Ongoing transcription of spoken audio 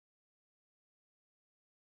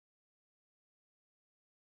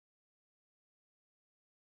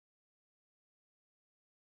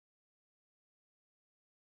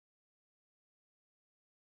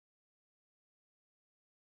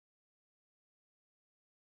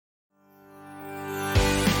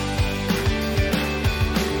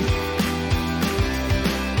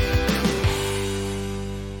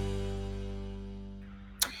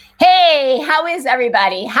How is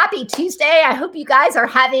everybody? Happy Tuesday. I hope you guys are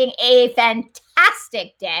having a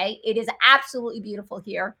fantastic day. It is absolutely beautiful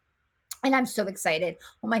here. And I'm so excited.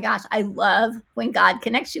 Oh my gosh, I love when God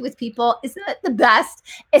connects you with people. Isn't it the best?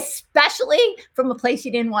 Especially from a place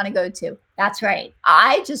you didn't want to go to. That's right.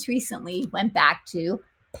 I just recently went back to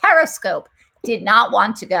Periscope. Did not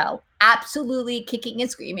want to go. Absolutely kicking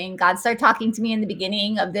and screaming. God started talking to me in the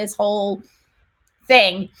beginning of this whole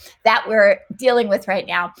thing that we're dealing with right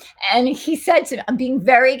now. And he said to me, I'm being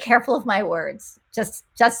very careful of my words. Just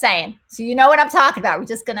saying. So you know what I'm talking about. You're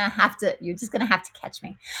just gonna have to catch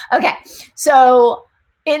me. Okay. So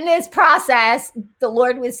in this process, the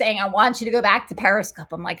Lord was saying, I want you to go back to Periscope.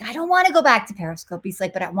 I'm like, I don't want to go back to Periscope. He's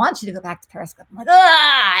like, but I want you to go back to Periscope. I'm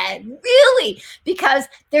like, really? Because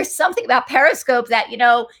there's something about Periscope that,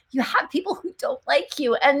 you have people who don't like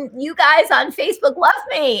you, and you guys on Facebook love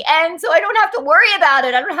me. And so I don't have to worry about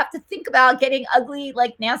it. I don't have to think about getting ugly,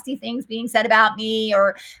 like nasty things being said about me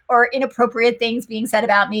or inappropriate things being said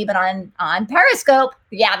about me. But on Periscope,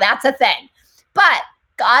 yeah, that's a thing. But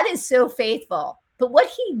God is so faithful. But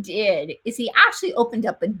what he did is he actually opened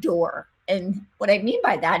up a door. And what I mean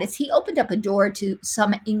by that is he opened up a door to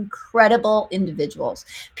some incredible individuals,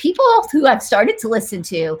 people who I've started to listen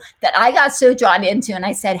to that I got so drawn into. And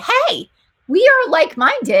I said, hey, we are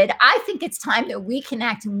like-minded. I think it's time that we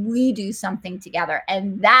connect and we do something together.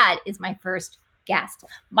 And that is my first guest.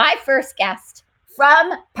 My first guest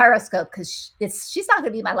from Periscope, because she's not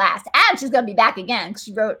going to be my last. And she's going to be back again because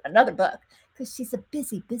she wrote another book. Because she's a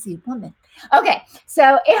busy woman. Okay,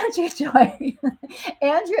 so Andrea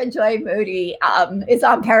Joy Moede is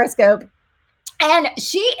on Periscope, and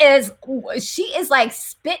she is like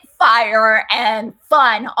spitfire and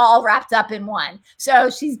fun all wrapped up in one. So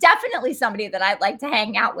she's definitely somebody that I'd like to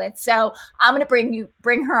hang out with. So I'm going to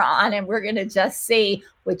bring her on, and we're going to just see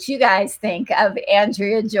what you guys think of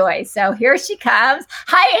Andrea Joy. So here she comes.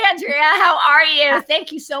 Hi, Andrea. How are you?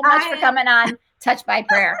 Thank you so much for coming on Touched by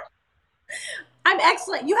Prayer. I'm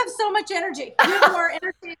excellent. You have so much energy. You have more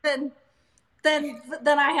energy than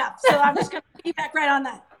I have. So I'm just going to piggyback right on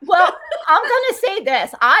that. Well, I'm going to say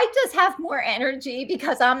this. I just have more energy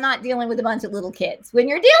because I'm not dealing with a bunch of little kids. When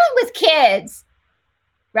you're dealing with kids,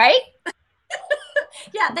 right?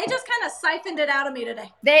 Yeah, they just kind of siphoned it out of me today.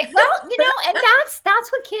 And that's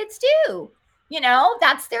what kids do.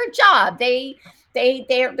 That's their job.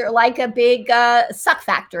 They're like a big suck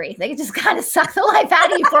factory. They just kind of suck the life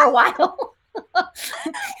out of you for a while. I'm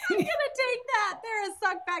gonna take that. They're a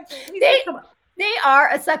suck factory. They are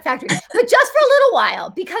a suck factory, but just for a little while,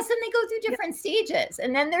 because then they go through different stages,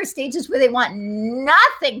 and then there's stages where they want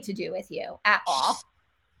nothing to do with you at all.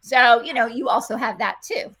 So you also have that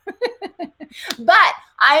too. But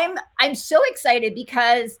I'm so excited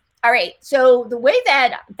because, all right, so the way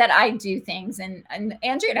that I do things, and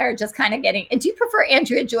Andrea and I are just kind of getting. And do you prefer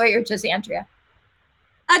Andrea Joy or just Andrea?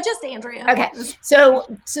 Just Andrea. Okay. So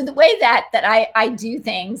the way that I do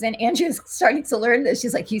things, and Andrea's starting to learn this,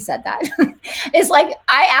 she's like, you said that. It's like,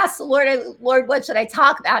 I asked the Lord, what should I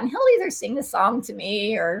talk about? And he'll either sing a song to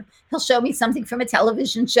me, or he'll show me something from a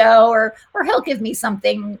television show, or he'll give me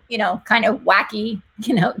something, kind of wacky,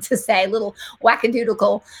 to say, a little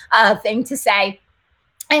wackadoodle thing to say.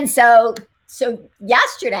 And so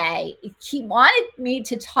yesterday he wanted me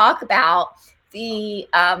to talk about the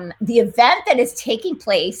event that is taking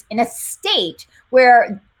place in a state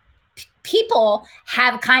where people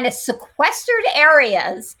have kind of sequestered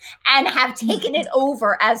areas and have taken it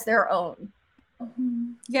over as their own.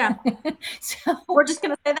 Yeah. So we're just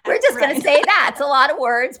going to say that. We're just going to say that. It's a lot of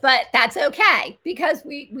words, but that's okay, because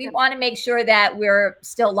we want to make sure that we're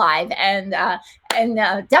still live. And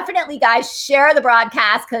definitely, guys, share the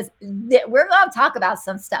broadcast, because we're going to talk about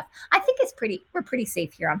some stuff. I think we're pretty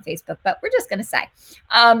safe here on Facebook, but we're just going to say.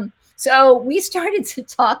 So we started to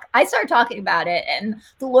talk. I started talking about it, and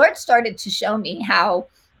the Lord started to show me how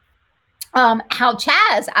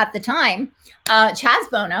Chaz at the time, Chaz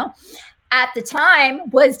Bono, at the time,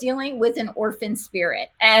 was dealing with an orphan spirit.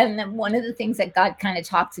 And one of the things that God kind of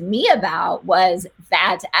talked to me about was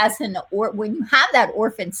that when you have that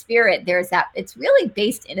orphan spirit, it's really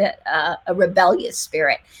based in a rebellious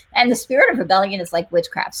spirit. And the spirit of rebellion is like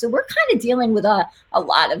witchcraft. So we're kind of dealing with a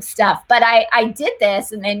lot of stuff. But I did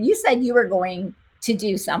this, and then you said you were going to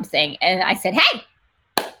do something. And I said, hey,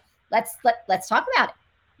 let's talk about it.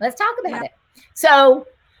 Let's talk about it. So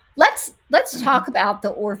let's talk about the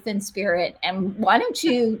orphan spirit. And why don't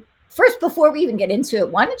you first, before we even get into it,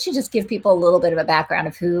 why don't you just give people a little bit of a background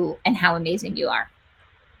of who and how amazing you are?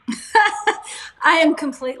 I am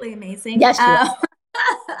completely amazing. Yes, you are.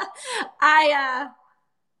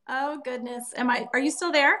 Oh goodness. Are you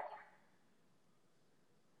still there?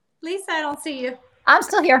 Lisa, I don't see you. I'm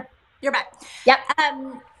still here. You're back. Yep.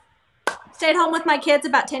 Stayed home with my kids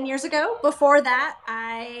about 10 years ago. Before that,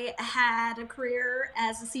 I had a career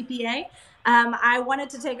as a CPA. I wanted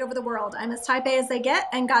to take over the world. I'm as type A as they get,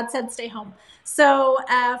 and God said, stay home. So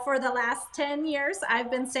for the last 10 years, I've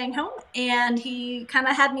been staying home, and he kind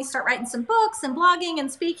of had me start writing some books and blogging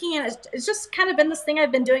and speaking. And it's just kind of been this thing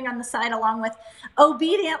I've been doing on the side, along with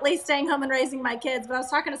obediently staying home and raising my kids. But I was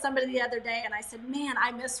talking to somebody the other day, and I said, man,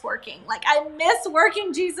 I miss working. Like, I miss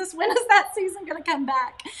working, Jesus. When is that season going to come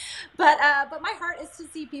back? But my heart is to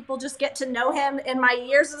see people just get to know him. In my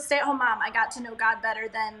years as a stay-at-home mom, I got to know God better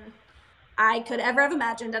than I could ever have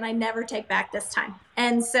imagined, and I never take back this time.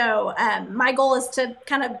 And so my goal is to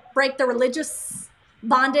kind of break the religious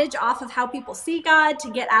bondage off of how people see God, to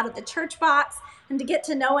get out of the church box, and to get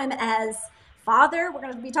to know him as Father. We're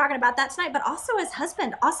going to be talking about that tonight, but also as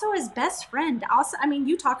husband, also as best friend. Also, I mean,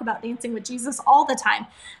 you talk about dancing with Jesus all the time.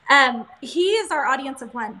 He is our audience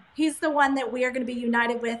of one. He's the one that we are going to be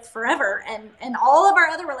united with forever. And all of our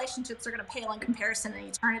other relationships are going to pale in comparison in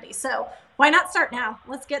eternity. So why not start now?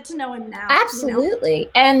 Let's get to know him now. Absolutely.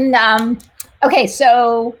 And okay,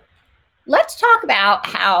 so let's talk about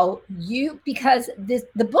how because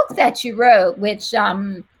the book that you wrote, which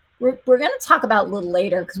we're going to talk about a little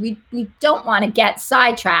later, because we don't want to get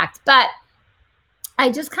sidetracked, but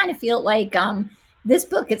I just kind of feel like this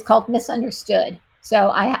book is called Misunderstood.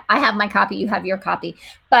 So I have my copy, you have your copy,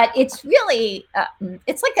 but it's really,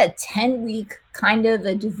 it's like a 10-week kind of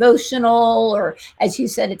a devotional, or as you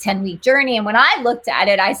said, a 10-week journey. And when I looked at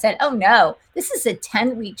it, I said, oh no, this is a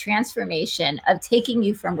 10-week transformation of taking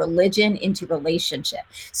you from religion into relationship.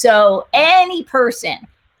 So any person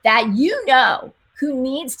that you know who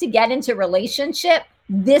needs to get into relationship,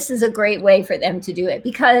 this is a great way for them to do it,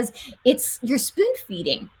 because you're spoon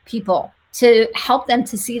feeding people to help them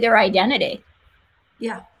to see their identity.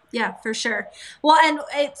 Yeah, for sure. Well, and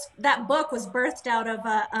that book was birthed out of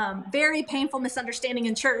a very painful misunderstanding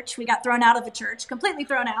in church. We got thrown out of a church, completely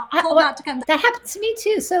thrown out, told not to come back. That happened to me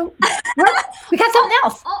too. So we got something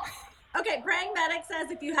else. Okay, Praying Medic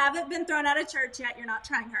says if you haven't been thrown out of church yet, you're not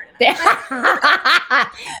trying hard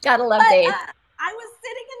enough. Gotta love Dave. I was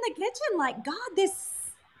sitting in the kitchen like, God,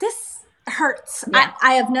 this hurts. Yeah.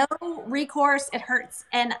 I have no recourse. It hurts.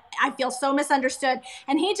 And I feel so misunderstood.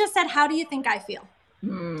 And he just said, how do you think I feel?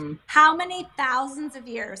 How many thousands of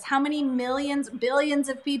years, how many millions, billions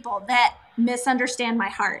of people that misunderstand my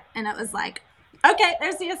heart? And it was like, okay,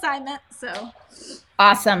 there's the assignment. So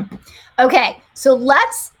awesome. Okay, so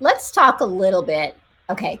let's talk a little bit.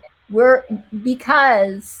 Okay,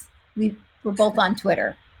 because we're both on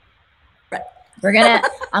Twitter. Right.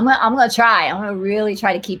 I'm gonna try. I'm gonna really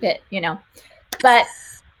try to keep it, But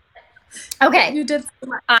okay, you did.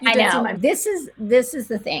 I know. This is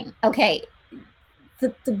the thing. Okay.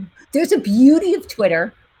 There's a beauty of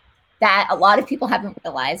Twitter that a lot of people haven't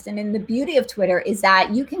realized. And in the beauty of Twitter is that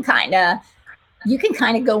you can kind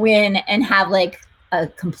of go in and have like a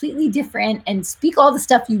completely different and speak all the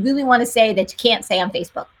stuff you really want to say that you can't say on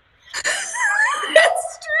Facebook. It's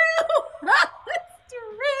true. It's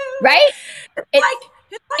true. Right?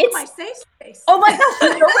 It's my safe space. Oh my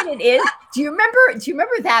gosh, you know what it is? Do you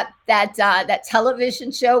remember that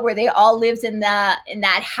television show where they all lived in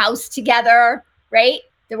that house together? Right?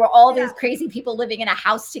 There were all those crazy people living in a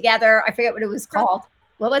house together. I forget what it was called.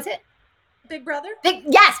 What was it? Big Brother?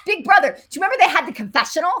 Yes, Big Brother. Do you remember they had the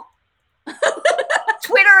confessional?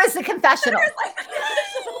 Twitter is the confessional.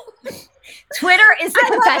 Twitter is the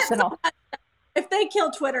confessional. If they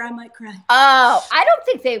kill Twitter, I might cry. Oh, I don't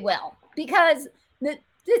think they will, because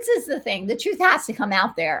this is the thing. The truth has to come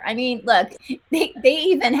out there. I mean, look, they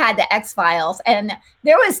even had the X-Files, and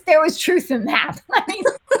there was truth in that. I mean,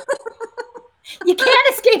 you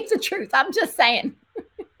can't escape the truth. I'm just saying.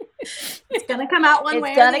 It's going to come out one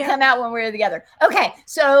way. It's going to come out one way or the other. Okay,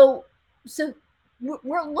 so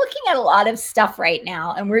we're looking at a lot of stuff right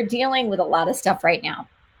now, and we're dealing with a lot of stuff right now.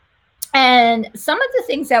 And some of the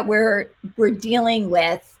things that we're dealing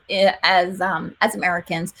with as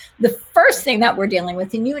Americans, the first thing that we're dealing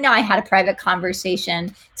with, and you and I had a private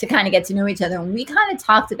conversation to kind of get to know each other, and we kind of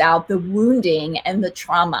talked about the wounding and the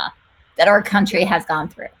trauma that our country has gone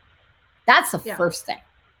through. That's the first thing.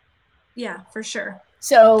 Yeah, for sure.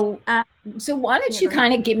 So why don't you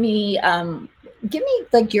kind of give me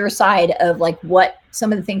like your side of like what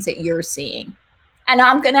some of the things that you're seeing, and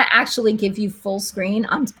I'm gonna actually give you full screen.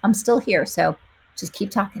 I'm still here, so just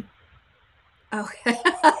keep talking. Okay.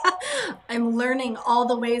 I'm learning all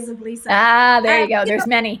the ways of Lisa. There you go. There's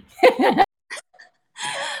many.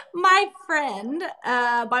 My friend,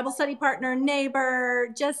 Bible study partner,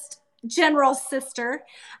 neighbor, just general sister,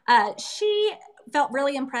 she felt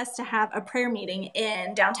really impressed to have a prayer meeting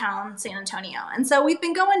in downtown San Antonio. And so we've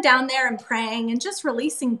been going down there and praying and just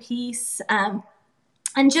releasing peace.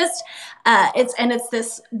 And just it's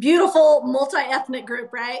this beautiful multi-ethnic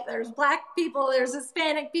group, right? There's Black people, there's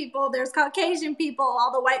Hispanic people, there's Caucasian people,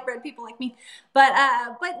 all the white bread people like me. But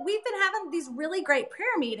we've been having these really great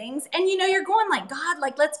prayer meetings, and you're going like, God,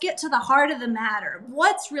 like, let's get to the heart of the matter.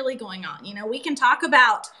 What's really going on? We can talk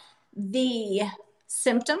about the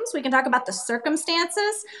symptoms, we can talk about the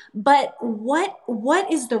circumstances, but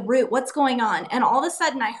what is the root? What's going on? And all of a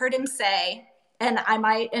sudden I heard him say, and I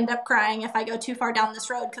might end up crying if I go too far down this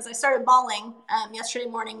road, because I started bawling yesterday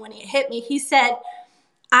morning when it hit me. He said,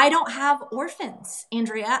 I don't have orphans,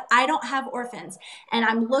 Andrea. I don't have orphans. And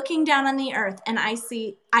I'm looking down on the earth and I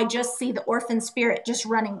just see the orphan spirit just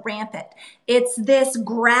running rampant. It's this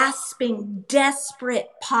grasping, desperate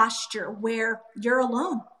posture where you're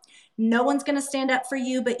alone. No one's going to stand up for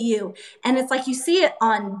you but you. And it's like you see it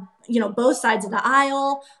on, both sides of the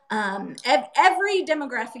aisle, every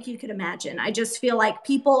demographic you could imagine. I just feel like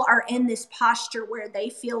people are in this posture where they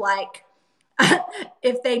feel like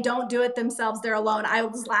if they don't do it themselves, they're alone. I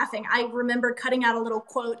was laughing. I remember cutting out a little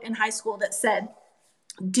quote in high school that said,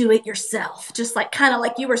 do it yourself. Just like, kind of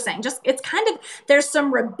like you were saying, it's kind of, there's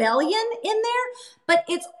some rebellion in there, but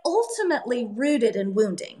it's ultimately rooted in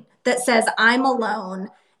wounding that says I'm alone.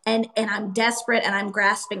 And I'm desperate and I'm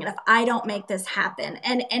grasping. And if I don't make this happen,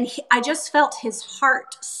 I just felt his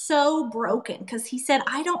heart so broken, because he said,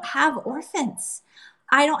 I don't have orphans.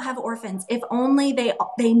 I don't have orphans. If only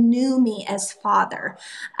they knew me as Father.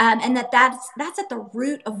 And that's at the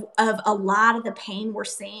root of a lot of the pain we're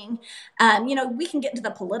seeing. We can get into the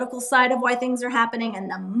political side of why things are happening and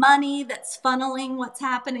the money that's funneling what's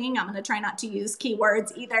happening. I'm going to try not to use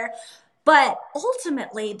keywords either. But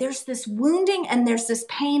ultimately, there's this wounding and there's this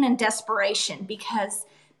pain and desperation because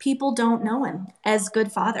people don't know him as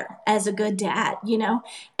good father, as a good dad,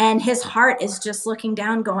 and his heart is just looking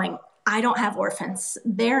down going, I don't have orphans.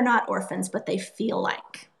 They're not orphans, but they feel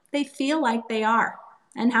like they are.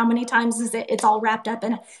 And how many times is it's all wrapped up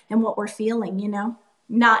in what we're feeling,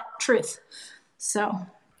 not truth. So.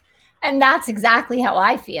 And that's exactly how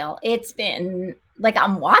I feel. It's been like,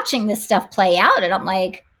 I'm watching this stuff play out and I'm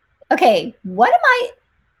like, okay, what am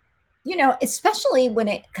I, especially when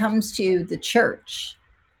it comes to the church,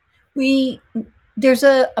 there's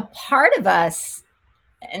a part of us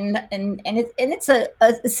and it's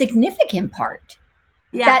a significant part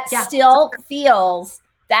that still feels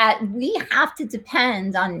that we have to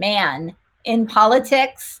depend on man in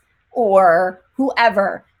politics or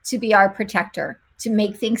whoever to be our protector, to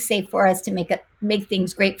make things safe for us, to make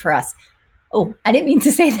things great for us. Oh, I didn't mean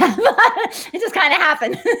to say that, but it just kind of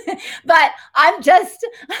happened. But I'm just,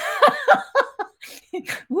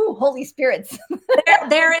 ooh, Holy Spirits.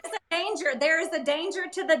 There is a danger. There is a danger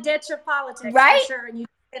to the ditch of politics, right? For sure. And you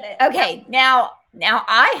did it. Okay, now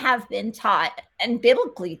I have been taught and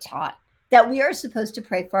biblically taught that we are supposed to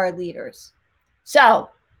pray for our leaders. So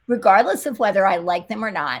regardless of whether I like them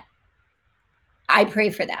or not, I pray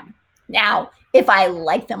for them. Now, if I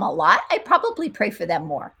like them a lot, I probably pray for them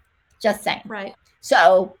more. Just saying. Right.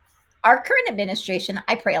 So our current administration,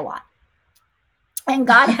 I pray a lot. And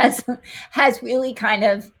God has really kind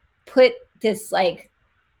of put this, like,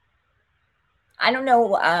 I don't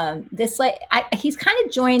know, he's kind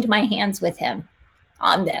of joined my hands with him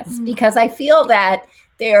on this, because I feel that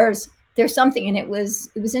there's something, and it was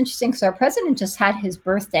interesting because our president just had his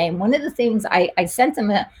birthday. And one of the things I sent him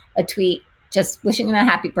a tweet just wishing him a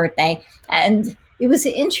happy birthday. And it was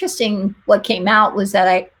interesting. What came out was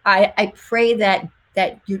that I pray that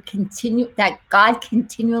God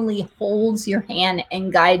continually holds your hand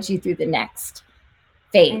and guides you through the next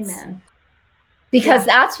phase. Amen. Because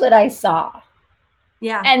that's what I saw.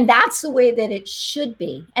 Yeah. And that's the way that it should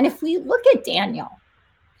be. And if we look at Daniel,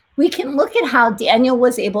 we can look at how Daniel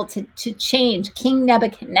was able to change King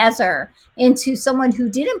Nebuchadnezzar into someone who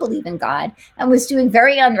didn't believe in God and was doing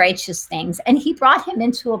very unrighteous things. And he brought him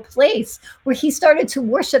into a place where he started to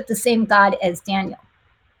worship the same God as Daniel.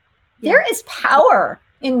 Yeah. There is power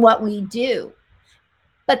in what we do,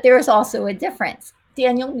 but there is also a difference.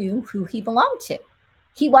 Daniel knew who he belonged to.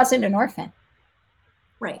 He wasn't an orphan.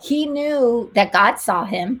 Right. He knew that God saw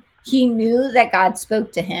him. He knew that God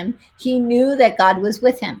spoke to him. He knew that God was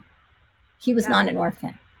with him. He was not an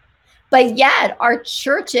orphan. But yet our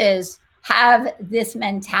churches have this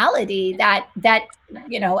mentality that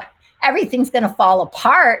everything's going to fall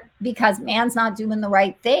apart because man's not doing the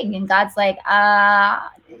right thing. And God's like, I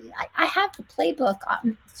have the playbook.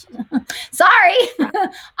 Sorry,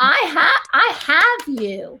 I have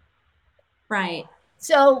you. Right.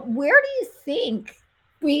 So where do you think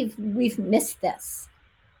we've missed this.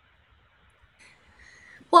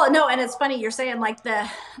 Well, no, and it's funny you're saying like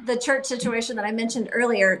the church situation that I mentioned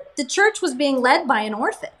earlier. The church was being led by an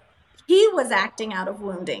orphan. He was acting out of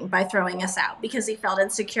wounding by throwing us out because he felt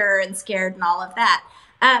insecure and scared and all of that.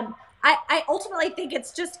 I ultimately think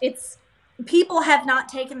it's people have not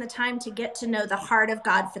taken the time to get to know the heart of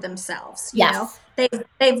God for themselves. You know,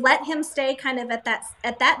 they've let him stay kind of at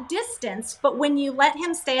that distance, but when you let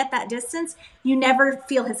him stay at that distance, you never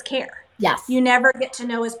feel his care. Yes. You never get to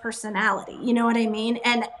know his personality. You know what I mean?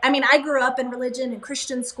 And I mean, I grew up in religion and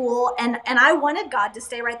Christian school, and I wanted God to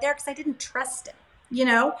stay right there because I didn't trust him, you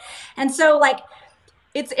know? And so like,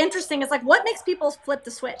 it's interesting. It's like, what makes people flip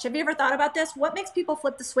the switch? Have you ever thought about this? What makes people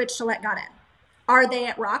flip the switch to let God in? Are they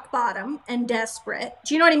at rock bottom and desperate?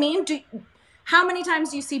 Do you know what I mean? How many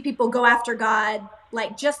times do you see people go after God,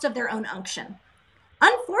 like just of their own unction?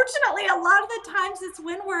 Unfortunately, a lot of the times it's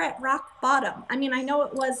when we're at rock bottom. I mean, I know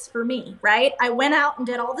it was for me, right? I went out and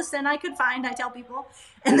did all the sin I could find, I tell people.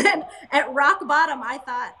 And then at rock bottom, I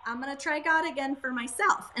thought, I'm going to try God again for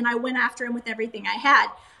myself. And I went after him with everything I had.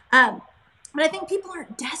 But I think people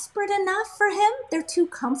aren't desperate enough for him. They're too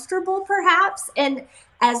comfortable, perhaps. And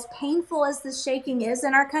as painful as the shaking is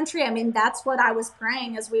in our country, I mean, that's what I was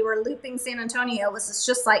praying as we were looping San Antonio, was it's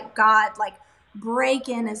just like, God, like, break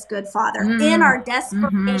in as good Father in our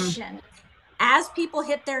desperation. As people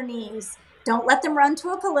hit their knees, don't let them run to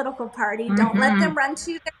a political party. Don't let them run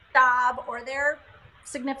to their job or their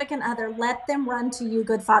significant other. Let them run to you,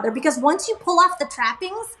 good Father, because once you pull off the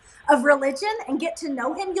trappings of religion and get to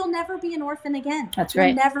know him, you'll never be an orphan again. That's right.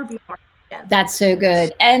 You'll never be an orphan again. That's so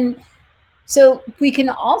good. And so we can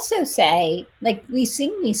also say, like, we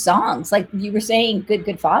sing these songs, like you were saying,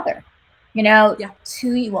 good Father. You know, It's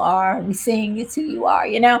who you are. We sing, it's who you are,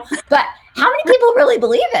 you know. But how many people really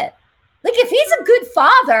believe it? Like, if he's a good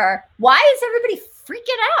father, why is everybody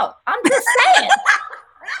freaking out? I'm just saying.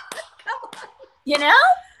 You know?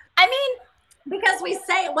 I mean, because we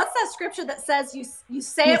say, what's that scripture that says you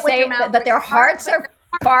say it with your mouth, but their hearts are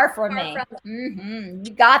far from me.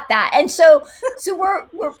 You got that. And so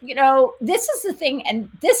we're you know, this is the thing, and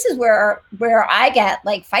this is where I get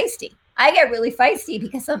like feisty. I get really feisty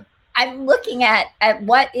because I'm looking at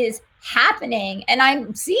what is happening, and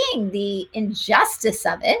I'm seeing the injustice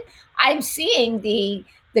of it. I'm seeing the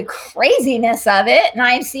craziness of it, and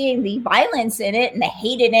I'm seeing the violence in it and the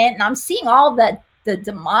hate in it, and I'm seeing all the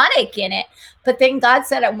demonic in it. But then God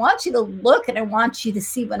said, I want you to look, and I want you to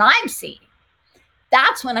see what I'm seeing.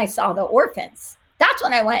 That's when I saw the orphans. That's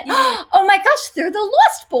when I went, oh my gosh, they're the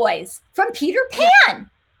Lost Boys from Peter Pan.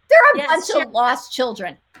 They're a bunch of lost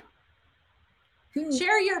children.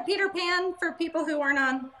 Share your Peter Pan for people who aren't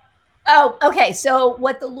on. Oh, okay. So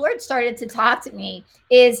what the Lord started to talk to me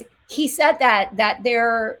is, he said that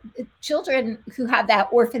they're children who have that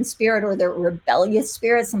orphan spirit or their rebellious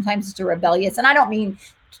spirit. Sometimes it's a rebellious, and I don't mean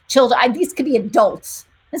children. These could be adults.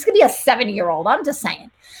 This could be a 70-year-old. I'm just saying.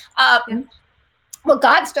 What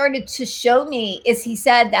God started to show me is, he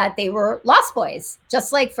said that they were Lost Boys,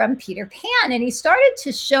 just like from Peter Pan. And he started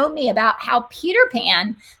to show me about how Peter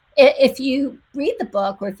Pan, if you read the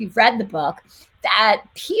book or if you've read the book, that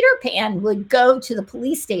Peter Pan would go to the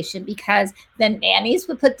police station because the nannies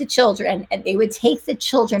would put the children, and they would take the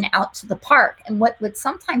children out to the park. And what would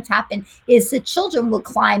sometimes happen is the children would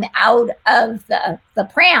climb out of the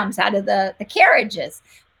prams, out of the carriages.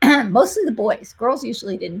 Mostly the boys. Girls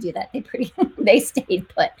usually didn't do that. They stayed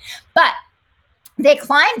put. But they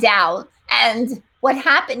climbed out, and what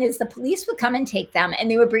happened is the police would come and take them, and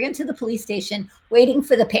they would bring them to the police station waiting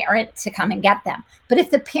for the parent to come and get them. But if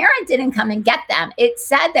the parent didn't come and get them, it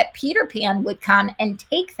said that Peter Pan would come and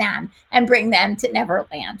take them and bring them to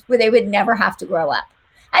Neverland, where they would never have to grow up.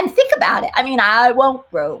 And think about it. I mean, I won't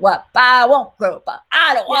grow up. I won't grow up.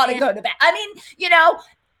 I don't want to go to bed. I mean, you know,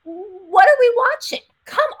 what are we watching?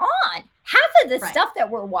 Come on. Half of the stuff that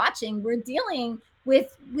we're watching, we're dealing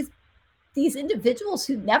with these individuals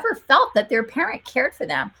who never felt that their parent cared for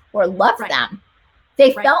them or loved them.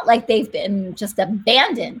 They felt like they've been just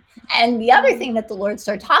abandoned. And the other thing that the Lord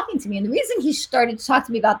started talking to me, and the reason he started to talk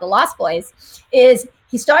to me about the Lost Boys, is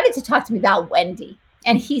he started to talk to me about Wendy.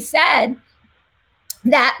 And he said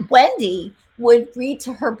that Wendy would read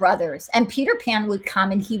to her brothers, and Peter Pan would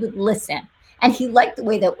come and he would listen. And he liked the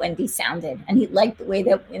way that Wendy sounded. And he liked the way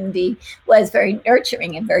that Wendy was very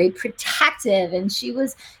nurturing and very protective. And she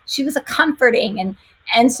was a comforting.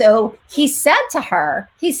 And so he said to her,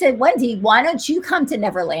 he said, Wendy, why don't you come to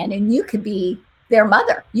Neverland, and you could be their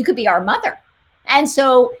mother. You could be our mother. And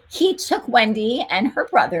so he took Wendy and her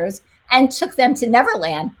brothers and took them to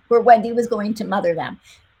Neverland, where Wendy was going to mother them.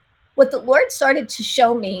 What the Lord started to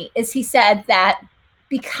show me is, he said that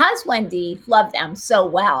because Wendy loved them so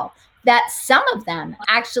well, that some of them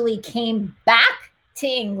actually came back to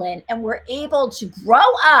England and were able to grow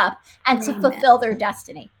up and to fulfill their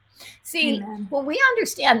destiny. See, when we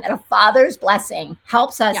understand that a father's blessing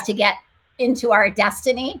helps us to get into our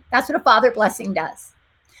destiny, that's what a father blessing does.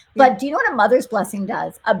 But do you know what a mother's blessing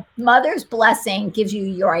does? A mother's blessing gives you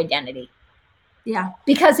your identity. Yeah.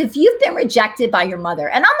 Because if you've been rejected by your mother,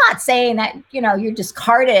 and I'm not saying that, you're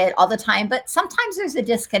discarded all the time, but sometimes there's a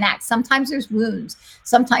disconnect. Sometimes there's wounds.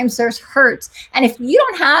 Sometimes there's hurts. And if you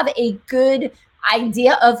don't have a good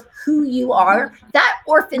idea of who you are, that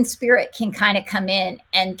orphan spirit can kind of come in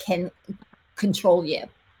and can control you.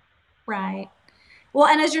 Right. Well,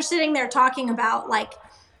 and as you're sitting there talking about like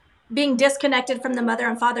being disconnected from the mother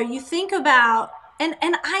and father, you think about, and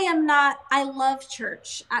I love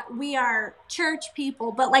church. We are church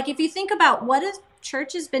people, but like, if you think about what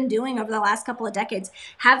church has been doing over the last couple of decades,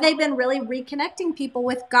 have they been really reconnecting people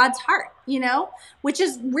with God's heart, which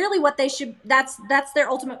is really what they should, that's their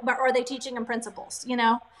ultimate, but are they teaching them principles,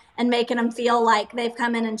 and making them feel like they've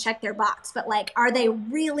come in and checked their box? But like, are they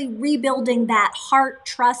really rebuilding that heart,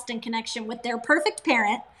 trust, and connection with their perfect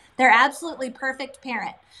parent, their absolutely perfect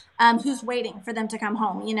parent, who's waiting for them to come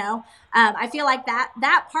home? I feel like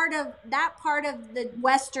that part of the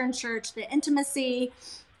Western church, the intimacy,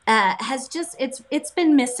 has just, it's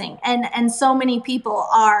been missing. And so many people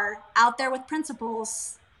are out there with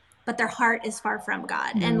principles, but their heart is far from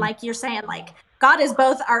God. And like you're saying, like, God is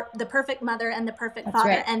both the perfect mother and the perfect father.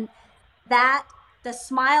 Right. And the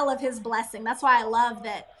smile of his blessing. That's why I love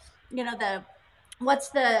that,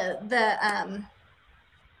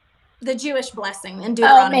 the Jewish blessing in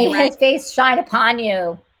Deuteronomy. May his face shine upon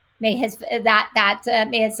you. May his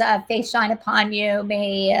face shine upon you.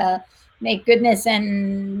 May goodness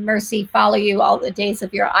and mercy follow you all the days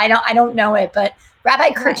of your. I don't know it, but Rabbi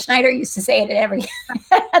Kurt Schneider used to say it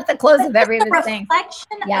at the close of every thing.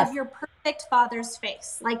 Reflection of your perfect father's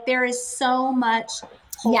face. Like, there is so much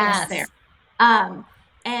wholeness there.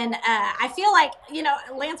 And I feel like,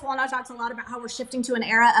 Lance Wallnau talks a lot about how we're shifting to an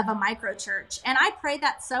era of a micro church. And I pray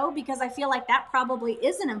that so, because I feel like that probably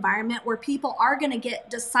is an environment where people are going to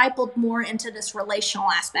get discipled more into this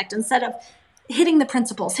relational aspect instead of hitting the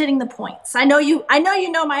principles, hitting the points. I know you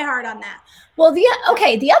know my heart on that. Well, the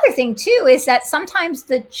other thing too is that sometimes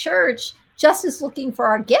the church just is looking for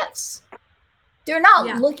our gifts. They're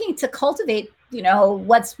not looking to cultivate,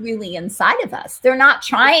 what's really inside of us. They're not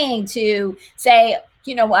trying to say,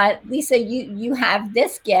 you know what, Lisa, you have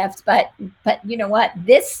this gift, but you know what,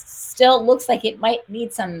 this still looks like it might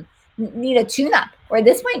need a tune-up, or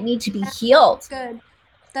this might need to be healed.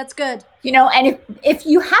 That's good. And if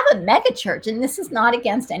you have a mega church, and this is not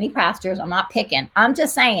against any pastors, I'm not picking, I'm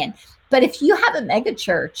just saying, but if you have a mega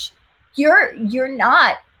church, you're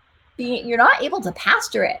not able to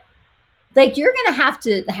pastor it. Like, you're going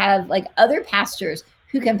to have like other pastors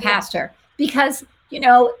who can pastor, because,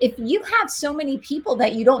 if you have so many people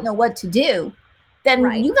that you don't know what to do,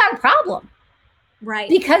 then you got a problem. Right.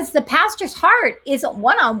 Because the pastor's heart is a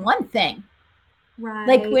one-on-one thing. Right.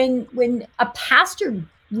 Like, when a pastor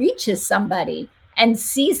reaches somebody and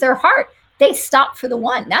sees their heart, they stop for the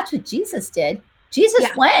one. That's what Jesus did.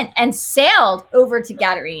 Jesus went and sailed over to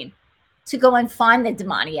Gadarene to go and find the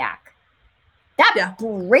demoniac. That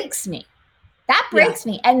breaks me. That breaks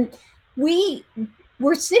me. And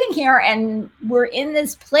we're sitting here and we're in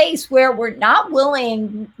this place where we're not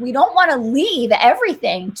willing, we don't want to leave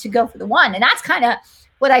everything to go for the one. And that's kind of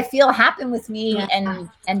what I feel happened with me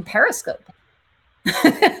and Periscope.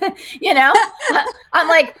 I'm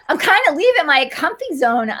kind of leaving my comfy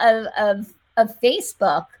zone of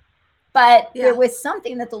Facebook, but there was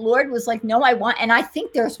something that the Lord was like, no, I want. And I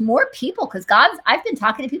think there's more people, because I've been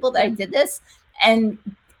talking to people that I did this, and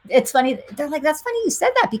it's funny. They're like, that's funny you said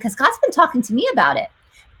that, because God's been talking to me about it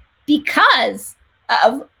because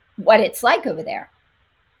of what it's like over there.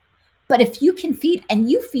 But if you can feed, and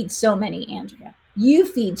you feed so many, Andrea, you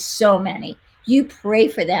feed so many, you pray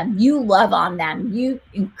for them, you love on them, you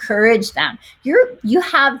encourage them, you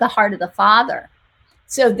have the heart of the Father.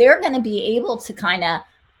 So they're going to be able to kind of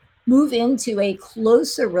move into a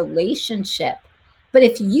closer relationship. But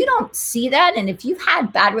if you don't see that, and if you've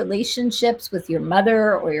had bad relationships with your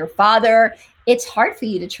mother or your father, it's hard for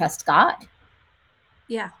you to trust God.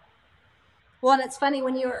 Yeah. Well, and it's funny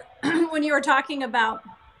when you were talking about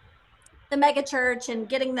the mega church and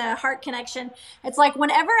getting the heart connection. It's like,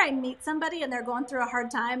 whenever I meet somebody and they're going through a hard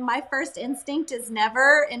time, my first instinct is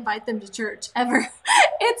never invite them to church, ever.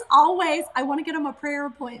 It's always, I want to get them a prayer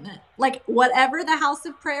appointment. Like, whatever the house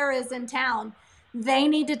of prayer is in town, they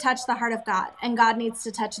need to touch the heart of God, and God needs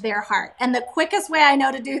to touch their heart. And the quickest way I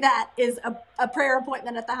know to do that is a prayer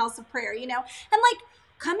appointment at the house of prayer, you know? And like,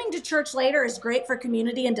 coming to church later is great for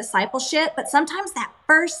community and discipleship, but sometimes that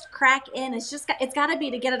first crack in is just, it's got to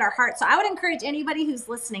be to get at our heart. So I would encourage anybody who's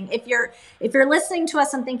listening, if you're listening to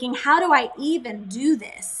us and thinking, how do I even do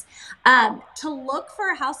this? To look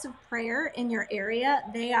for a house of prayer in your area.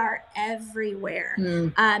 They are everywhere.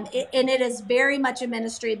 And it is very much a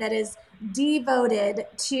ministry that is devoted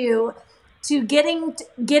to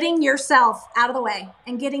getting yourself out of the way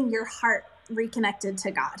and getting your heart reconnected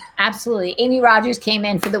to God. Absolutely. Amy Rogers came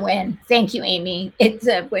in for the win. Thank you, Amy. It's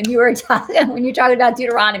when you're talking about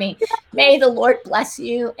Deuteronomy, may the Lord bless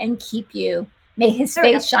you and keep you. May his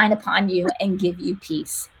face shine upon you and give you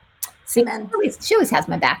peace. See, she always has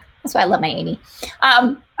my back. That's why I love my Amy.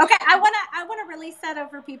 Okay, I wanna release that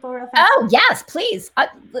over people real fast. Oh yes, please.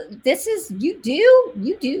 This is you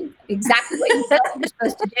do exactly what you said you're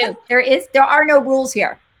supposed to do. There are no rules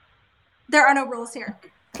here. There are no rules here.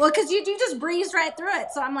 Well, because you just breezed right through it.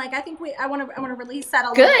 So I'm like, I want to release that a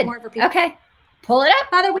little bit more over people. Okay, pull it up,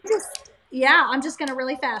 Father. I'm just gonna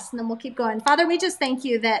really fast, and then we'll keep going. Father, we just thank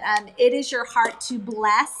you that it is your heart to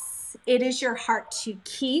bless. It is your heart to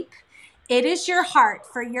keep. It is your heart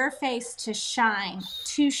for your face to shine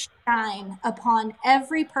upon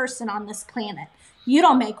every person on this planet. You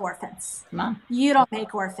don't make orphans. You don't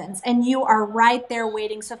make orphans, and you are right there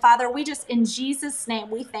waiting. So Father, we just, in Jesus' name,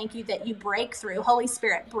 we thank you that you break through. Holy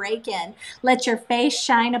Spirit, break in. Let your face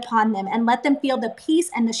shine upon them, and let them feel the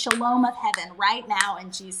peace and the shalom of heaven right now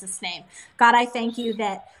in Jesus' name. God, I thank you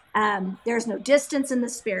that there's no distance in the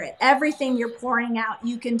Spirit. Everything you're pouring out,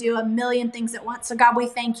 you can do a million things at once. So God, we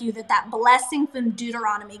thank you that blessing from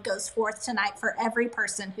Deuteronomy goes forth tonight for every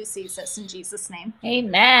person who sees this, in Jesus' name.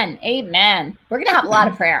 Amen. Amen. We're going to have a lot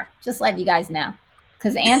of prayer, just let you guys know,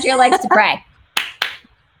 because Andrea likes to pray.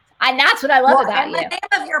 And that's what I love about you. The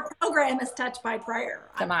name of your program is Touched by Prayer.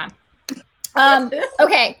 Come on.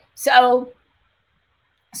 Okay. So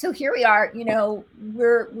here we are, you know,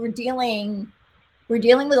 we're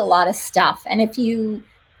dealing with a lot of stuff. And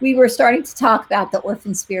we were starting to talk about the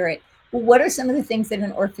orphan spirit. Well, what are some of the things that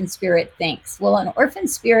an orphan spirit thinks? Well, an orphan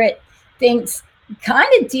spirit kind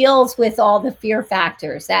of deals with all the fear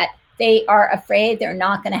factors, that they are afraid they're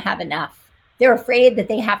not going to have enough. They're afraid that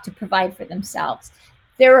they have to provide for themselves.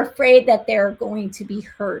 They're afraid that they're going to be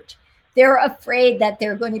hurt. They're afraid that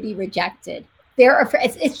they're going to be rejected. They're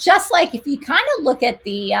afraid. It's just like if you kind of look at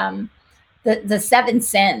the 7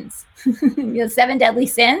 sins, you know, 7 deadly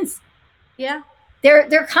sins. Yeah.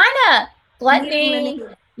 They're kind of gluttony.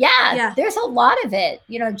 Yeah. There's a lot of it,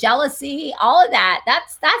 you know, jealousy, all of that.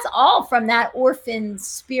 That's all from that orphan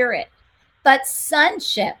spirit. But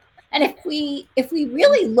sonship. And if we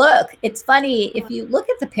really look, it's funny, if you look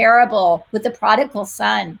at the parable with the prodigal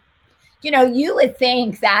son, you know, you would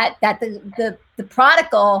think that the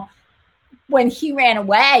prodigal, when he ran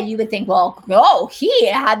away, you would think, well, no, he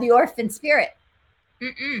had the orphan spirit.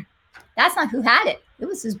 That's not who had it. It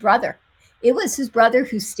was his brother. It was his brother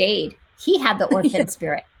who stayed. He had the orphan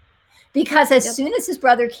spirit. Because as soon as his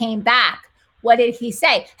brother came back, what did he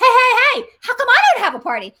say? Hey, how come I don't have a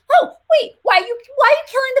party? Oh, wait, why are you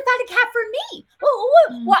killing the fatted calf for me?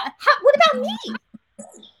 What about me?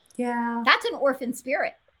 Yeah. That's an orphan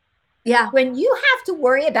spirit. Yeah. When you have to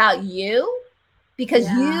worry about you because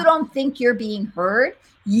you don't think you're being heard,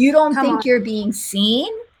 you don't think you're being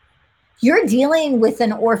seen, you're dealing with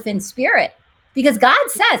an orphan spirit. Because God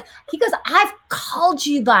says, he goes, I've called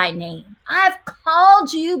you by name. I've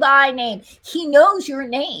called you by name. He knows your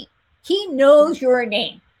name. He knows your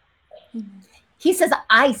name. He says,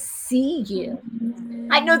 I see you.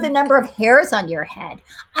 I know the number of hairs on your head.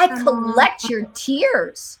 I collect your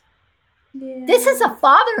tears. Yeah. This is a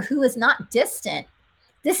father who is not distant.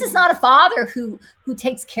 This is not a father who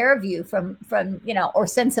takes care of you from, you know, or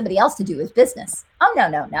sends somebody else to do his business. Oh,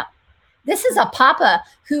 no. This is a papa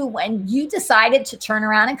who, when you decided to turn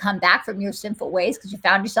around and come back from your sinful ways because you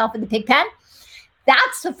found yourself in the pig pen,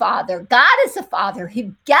 that's the father. God is the father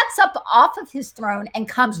who gets up off of his throne and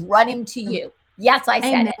comes running to you. Yes, I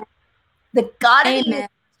said it. The God of the universe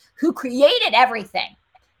who created everything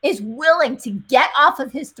is willing to get off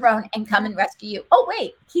of his throne and come and rescue you. Oh,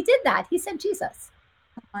 wait, he did that. He sent Jesus.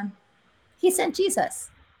 He sent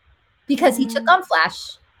Jesus because he took on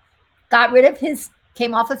flesh,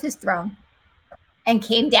 came off of his throne and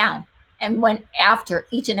came down and went after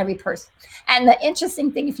each and every person. And the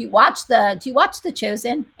interesting thing, if you watch do you watch The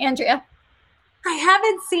Chosen, Andrea? I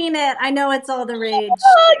haven't seen it. I know it's all the rage.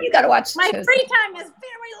 Oh, you got to watch My Chosen. free time is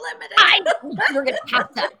very limited.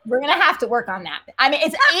 We're gonna have to work on that. I mean,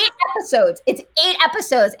 it's 8 episodes. It's 8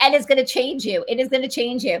 episodes, and it's gonna change you. It is gonna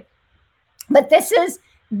change you. But this is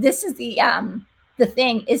the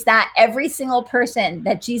thing is that every single person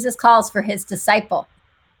that Jesus calls for his disciple,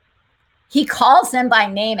 he calls them by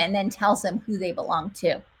name and then tells them who they belong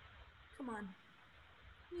to. Come on.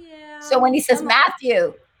 Yeah. So when he says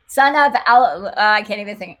Matthew, son of I can't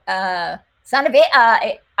even think. Son of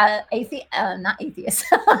atheist, not atheist,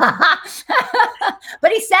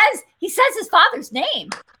 but he says his father's name.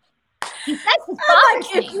 He says his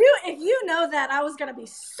father's name. If you know that, I was gonna be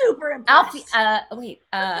super impressed.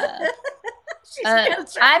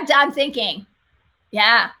 I'm thinking.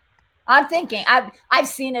 Yeah, I'm thinking. I've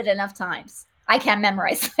seen it enough times. I can't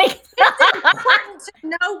memorize things. It's important to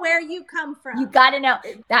know where you come from. You got to know.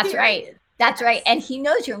 That's right. That's right. And he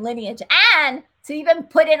knows your lineage. And to even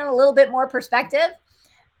put in a little bit more perspective,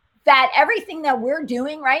 that everything that we're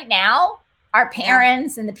doing right now, our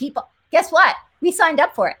parents and the people, guess what? We signed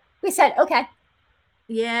up for it. We said, okay.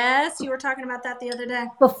 Yes, you were talking about that the other day.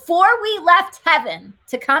 Before we left heaven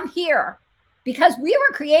to come here, because we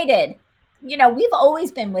were created, we've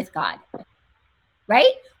always been with God,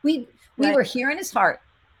 right? We were here in his heart.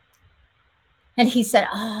 And he said,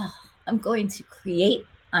 I'm going to create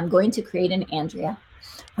an Andrea.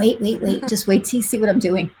 Wait. Just wait till you see what I'm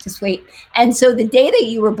doing. Just wait. And so the day that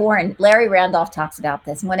you were born, Larry Randolph talks about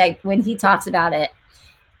this. And when he talks about it,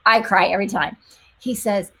 I cry every time. He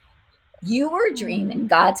says, you were a dream in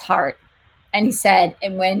God's heart. And he said,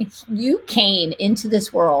 and when you came into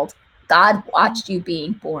this world, God watched you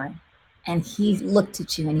being born. And he looked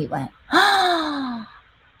at you and he went,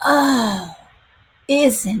 oh,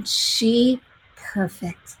 isn't she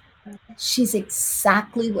perfect? She's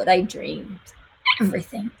exactly what I dreamed.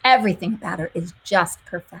 Everything about her is just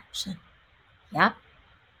perfection. Yep.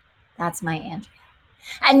 That's my Andrea.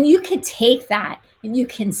 And you can take that and you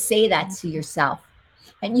can say that to yourself.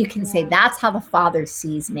 And you can say, that's how the Father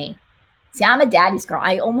sees me. See, I'm a daddy's girl.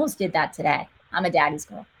 I almost did that today. I'm a daddy's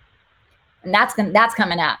girl. And that's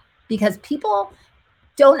coming up because people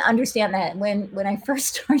don't understand that. When I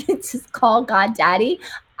first started to call God daddy,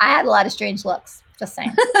 I had a lot of strange looks. Just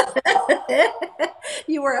saying.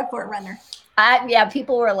 You were a forerunner.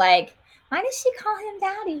 People were like, why does she call him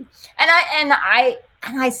daddy? And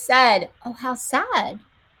I said, oh, how sad.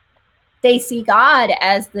 They see God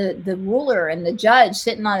as the ruler and the judge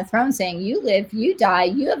sitting on a throne saying, you live, you die,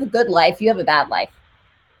 you have a good life, you have a bad life.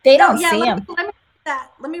 They don't see him.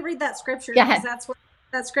 Let me read that scripture. Go ahead. That's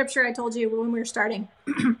that scripture I told you when we were starting.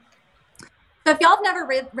 So if y'all have never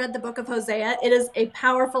read the book of Hosea, it is a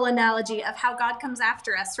powerful analogy of how God comes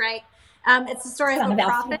after us, right? It's the story of a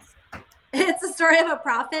prophet. It's the story of a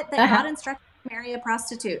prophet that God instructed to marry a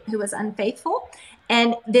prostitute who was unfaithful.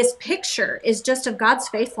 And this picture is just of God's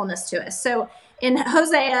faithfulness to us. So in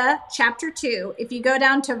Hosea chapter 2, if you go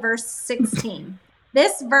down to verse 16,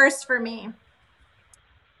 this verse for me,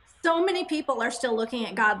 so many people are still looking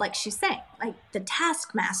at God like she's saying, like the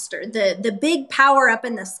taskmaster, the big power up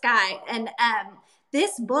in the sky. And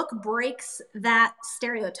this book breaks that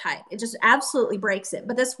stereotype. It just absolutely breaks it.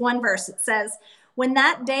 But this one verse, it says, when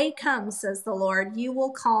that day comes, says the Lord, you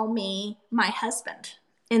will call me my husband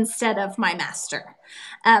instead of my master.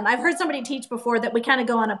 I've heard somebody teach before that we kind of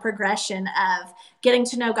go on a progression of getting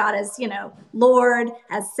to know God as, Lord,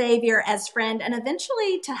 as Savior, as friend, and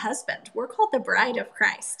eventually to husband. We're called the bride of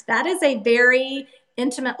Christ. That is a very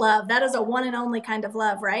intimate love. That is a one and only kind of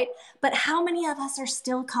love, right? But how many of us are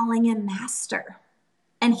still calling him master?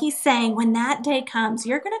 And he's saying, when that day comes,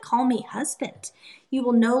 you're going to call me husband. You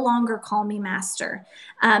will no longer call me master.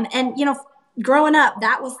 Growing up,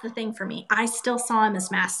 that was the thing for me. I still saw him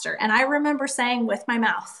as master. And I remember saying with my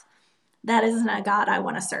mouth, that isn't a God I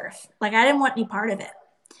want to serve. Like, I didn't want any part of it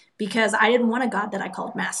because I didn't want a God that I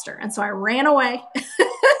called master. And so I ran away.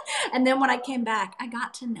 And then when I came back, I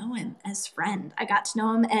got to know him as friend. I got to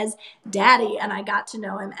know him as daddy, and I got to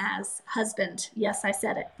know him as husband. Yes, I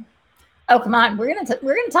said it. Oh, come on. We're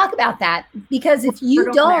gonna talk about that because if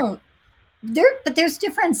you don't, there's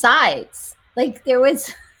different sides. Like there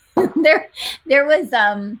was there was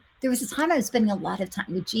a time I was spending a lot of time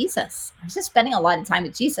with Jesus. I was just spending a lot of time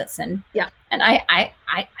with Jesus, and I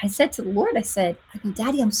said to the Lord, I go,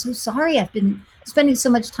 Daddy, I'm so sorry. I've been spending so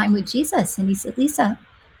much time with Jesus. And he said, Lisa,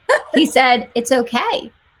 he said, it's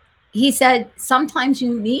okay. He said, sometimes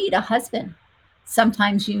you need a husband.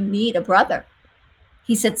 Sometimes you need a brother.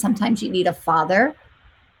 He said, sometimes you need a father.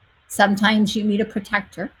 Sometimes you need a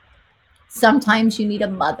protector. Sometimes you need a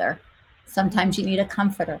mother. Sometimes you need a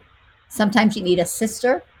comforter. Sometimes you need a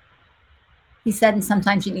sister. He said, and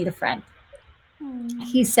sometimes you need a friend. Hmm.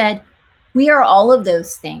 He said, we are all of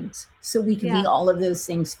those things, so we can be Yeah. all of those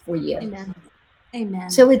things for you. Amen. Amen.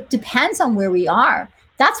 So it depends on where we are.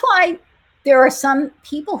 That's why there are some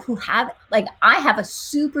people who have, like, I have a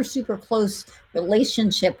super, super close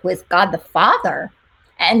relationship with God the Father,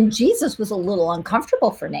 and Jesus was a little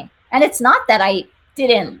uncomfortable for me. And it's not that I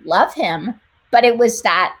didn't love him, but it was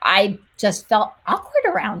that I just felt awkward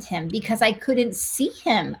around him because I couldn't see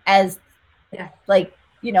him as, like,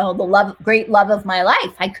 you know, the love, great love of my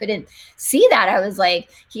life. I couldn't see that. I was like,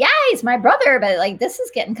 yeah, he's my brother, but like, this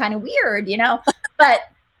is getting kind of weird, you know?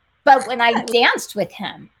 But when I danced with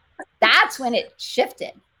him, that's when it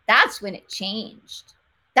shifted. That's when it changed.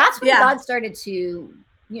 That's when God started to,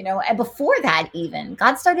 you know, and before that, even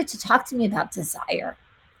God started to talk to me about desire.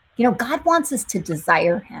 You know, God wants us to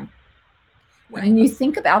desire him. Right. And you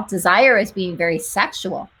think about desire as being very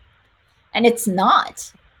sexual, and it's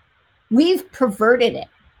not. We've perverted it.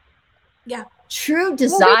 Yeah. True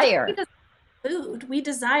desire. Food. We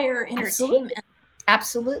desire entertainment.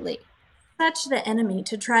 Absolutely. Such the enemy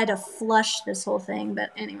to try to flush this whole thing.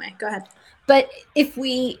 But anyway, go ahead. But if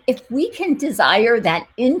we can desire that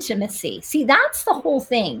intimacy, see, that's the whole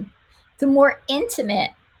thing. The more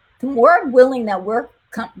intimate, the more willing that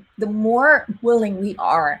the more willing we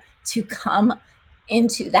are to come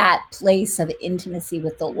into that place of intimacy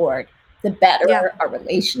with the Lord, the better our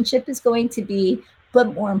relationship is going to be.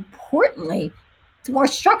 But more importantly, it's more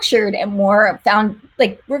structured and more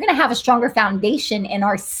like we're going to have a stronger foundation in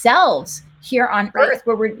ourselves here on earth,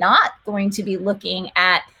 where we're not going to be looking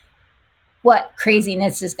at what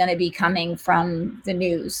craziness is going to be coming from the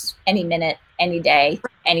news any minute, any day,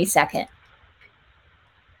 any second.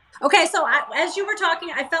 Okay, so as you were talking,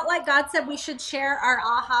 I felt like God said we should share our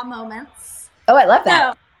aha moments. Oh, I love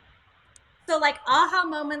that. So like aha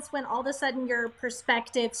moments when all of a sudden your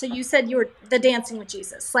perspective, so you said you were the dancing with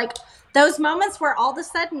Jesus, like those moments where all of a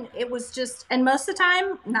sudden it was just, and most of the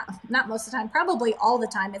time, not most of the time, probably all the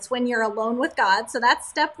time, it's when you're alone with God. So that's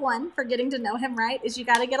step one for getting to know him, right? Is you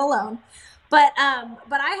got to get alone. But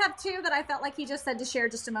I have two that I felt like he just said to share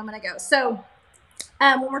just a moment ago. So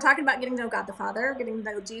when we're talking about getting to know God the Father, getting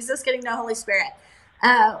to know Jesus, getting to know Holy Spirit,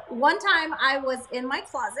 one time I was in my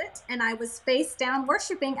closet and I was face down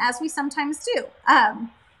worshiping, as we sometimes do.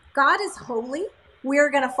 God is holy. We're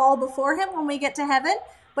going to fall before him when we get to heaven,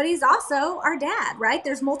 but he's also our dad, right?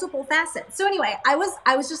 There's multiple facets. So anyway, I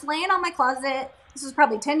was just laying on my closet. This was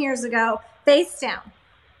probably 10 years ago, face down.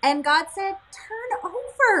 And God said, turn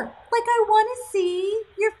over. Like, I want to see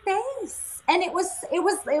your face. And it was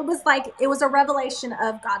like, it was a revelation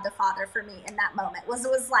of God the Father for me in that moment. It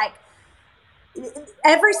was like,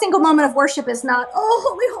 every single moment of worship is not, oh,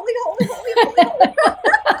 holy, holy, holy, holy, holy, holy.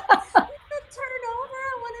 Turn over,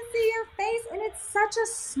 I want to see your face. And it's such a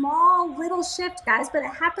small little shift, guys, but it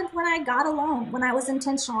happened when I got alone, when I was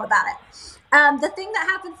intentional about it. The thing that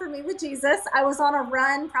happened for me with Jesus, I was on a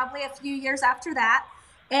run probably a few years after that,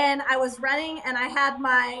 and I was running and I had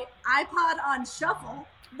my iPod on shuffle.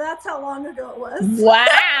 That's how long ago it was.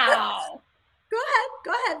 Wow.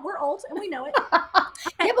 Go ahead. We're old and we know it.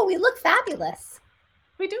 Yeah, but we look fabulous.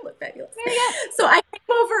 We do look fabulous. There you go. So I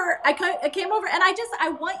came over and I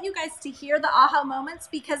want you guys to hear the aha moments,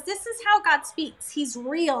 because this is how God speaks. He's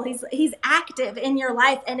real. He's active in your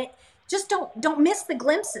life, and it just don't miss the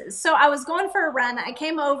glimpses. So I was going for a run. I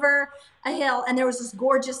came over a hill and there was this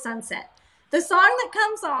gorgeous sunset. The song that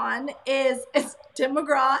comes on it's Tim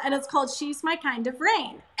McGraw, and it's called She's My Kind of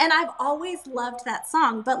Rain. And I've always loved that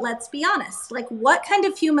song, but let's be honest, like, what kind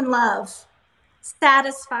of human love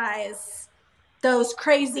satisfies those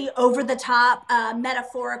crazy, over-the-top,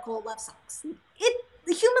 metaphorical love songs?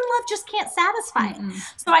 The human love just can't satisfy it.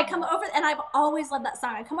 So I come over, and I've always loved that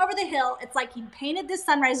song. I come over the hill. It's like he painted this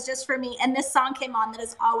sunrise just for me, and this song came on that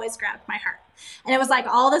has always grabbed my heart. And it was like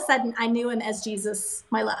all of a sudden I knew him as Jesus,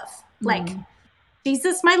 my love. Like,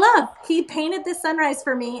 Jesus, my love. He painted this sunrise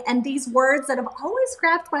for me, and these words that have always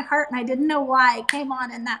grabbed my heart, and I didn't know why, came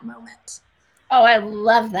on in that moment. Oh, I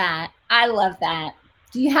love that. I love that.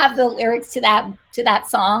 Do you have the lyrics to that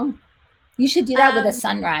song? You should do that with a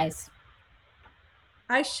sunrise.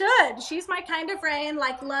 I should. She's my kind of rain,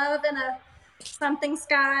 like love in a something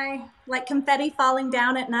sky, like confetti falling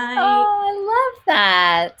down at night. Oh, I love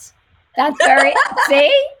that. That's very,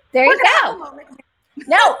 see? There you go.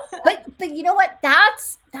 No, but you know what?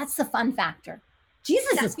 That's the fun factor.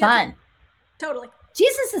 Jesus is fun. Totally.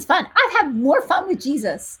 Jesus is fun. I've had more fun with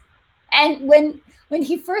Jesus And when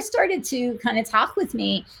he first started to kind of talk with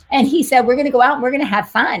me and he said, we're going to go out and we're going to have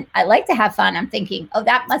fun. I like to have fun. I'm thinking, oh,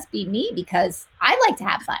 that must be me because I like to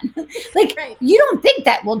have fun. Like, right. You don't think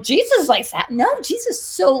that, well, Jesus likes that. No, Jesus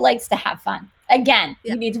so likes to have fun. Again,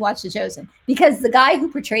 you need to watch The Chosen because the guy who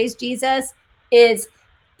portrays Jesus is,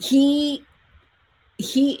 he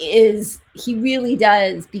really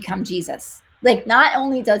does become Jesus. Like, not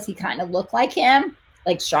only does he kind of look like him,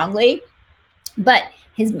 like strongly, but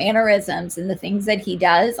his mannerisms and the things that he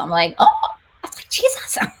does, I'm like, oh, that's like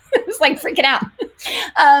Jesus. It was like freaking out.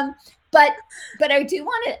 But I do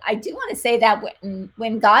want to say that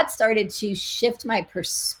when God started to shift my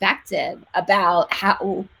perspective about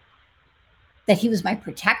how that he was my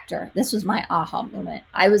protector, this was my aha moment.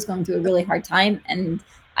 I was going through a really hard time and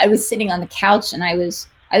I was sitting on the couch and I was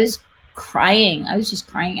crying. I was just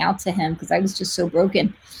crying out to him because I was just so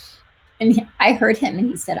broken. And I heard him and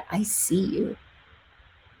he said, I see you.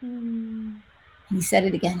 And he said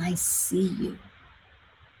it again, I see you.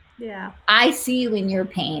 Yeah. I see you in your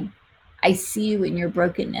pain. I see you in your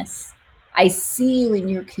brokenness. I see you in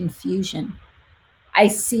your confusion. I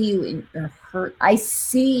see you in your hurt. I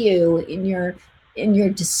see you in your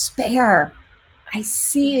despair. I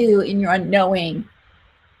see you in your unknowing.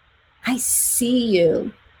 I see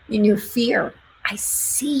you in your fear. I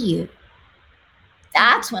see you.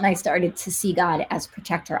 That's when I started to see God as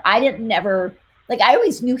protector. I I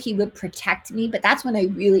always knew he would protect me, but that's when I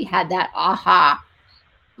really had that aha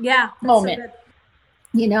moment. So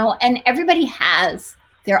you know, and everybody has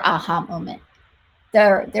their aha moment.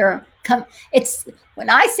 It's when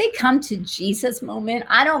I say come to Jesus moment,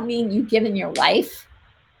 I don't mean you giving your life,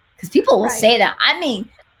 because people will say that. I mean,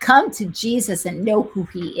 come to Jesus and know who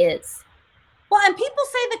he is. Well, and people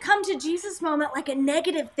say the come to Jesus moment like a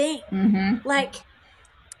negative thing. Mm-hmm. Like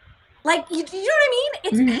you know what I mean?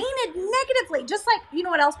 It's painted negatively. Just like, you know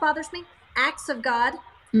what else bothers me? Acts of God.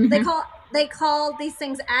 Mm-hmm. They call these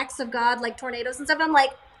things acts of God, like tornadoes and stuff. And I'm like,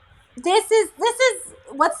 this is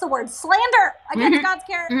what's the word? Slander against God's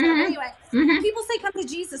character. Anyway, when people say come to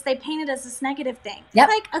Jesus, they paint it as this negative thing. Yep.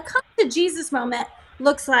 It's like a come to Jesus moment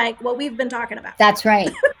looks like what we've been talking about. That's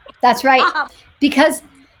right. That's right. Because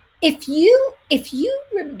if you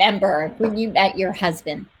remember when you met your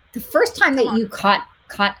husband, the first time that you caught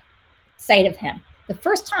sight of him, the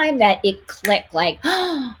first time that it clicked, like,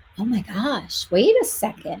 oh my gosh, wait a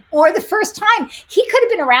second. Or the first time, he could have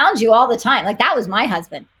been around you all the time. Like, that was my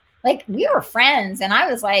husband. Like, we were friends and I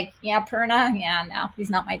was like, yeah, Perna, yeah, no,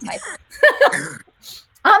 he's not my type.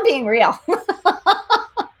 I'm being real.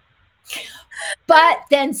 But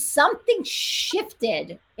then something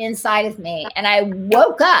shifted inside of me and I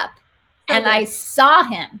woke up and I saw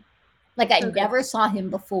him like I never saw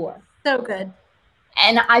him before. So good.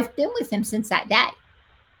 And I've been with him since that day.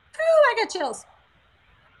 Oh, I got chills.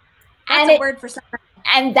 That's a word for something.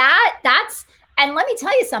 And and let me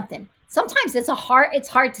tell you something. Sometimes it's hard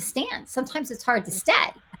to stand. Sometimes it's hard to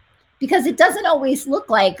stay because it doesn't always look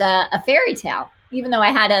like a fairy tale, even though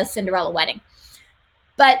I had a Cinderella wedding.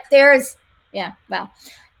 But there's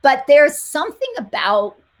something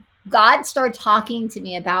about God started talking to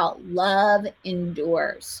me about love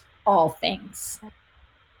endures all things.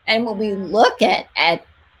 And when we look at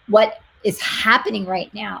what is happening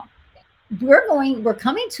right now, we're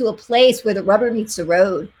coming to a place where the rubber meets the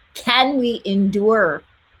road. Can we endure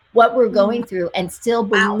what we're going through and still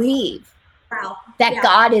believe that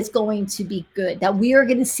God is going to be good, that we are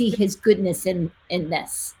going to see his goodness in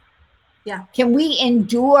this? Yeah. Can we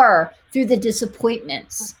endure through the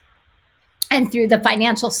disappointments and through the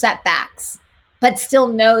financial setbacks, but still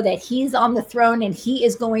know that he's on the throne and he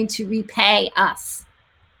is going to repay us?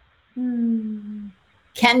 Can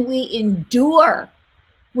we endure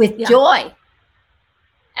with joy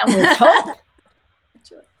and with hope?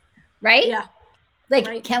 Right? Yeah.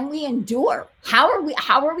 Like, can we endure? How are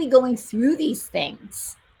we going through these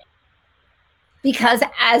things? Because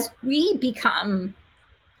as we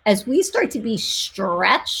start to be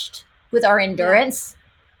stretched with our endurance,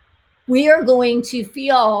 we are going to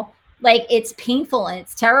feel like it's painful and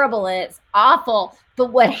it's terrible and it's awful.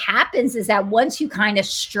 But what happens is that once you kind of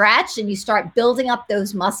stretch and you start building up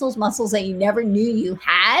those muscles that you never knew you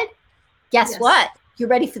had, guess what? You're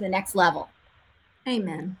ready for the next level.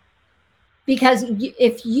 Amen. Because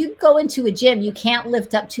if you go into a gym, you can't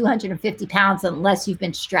lift up 250 pounds unless you've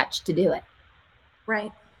been stretched to do it.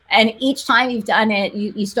 Right. And each time you've done it,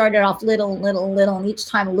 you started off little, and each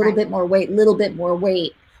time a little bit more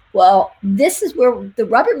weight. Well, this is where the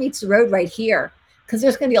rubber meets the road right here, because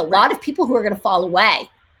there's going to be a lot of people who are going to fall away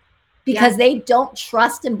because they don't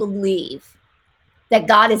trust and believe that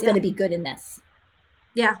God is going to be good in this.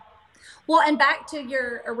 Yeah. Well, and back to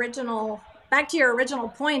your original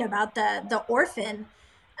point about the orphan,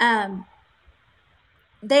 um,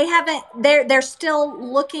 they're still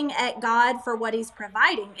looking at God for what he's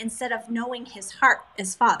providing instead of knowing his heart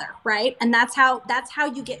as father, right? And that's how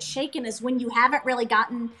you get shaken, is when you haven't really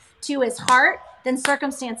gotten to his heart, then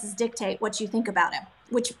circumstances dictate what you think about him,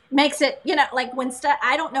 which makes it, like when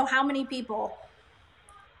I don't know how many people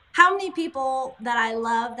that I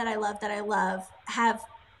love have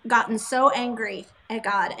gotten so angry at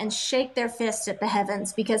God and shake their fist at the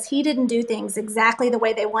heavens because he didn't do things exactly the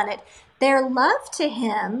way they wanted. Their love to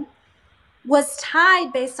him was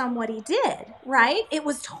tied based on what he did, right? It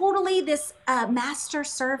was totally this master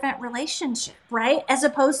servant relationship, right? As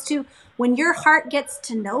opposed to when your heart gets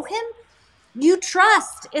to know him, you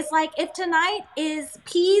trust. It's like, if tonight is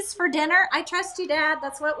peas for dinner, I trust you, Dad.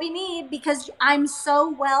 That's what we need because I'm so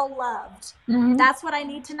well loved. Mm-hmm. That's what I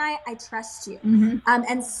need tonight. I trust you. Mm-hmm.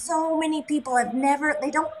 And so many people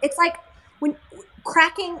it's like when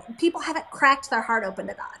people haven't cracked their heart open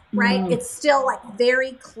to God, right? Mm-hmm. It's still like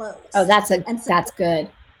very close. Oh, that's good.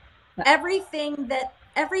 Everything that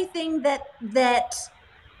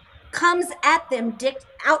comes at them,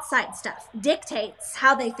 outside stuff dictates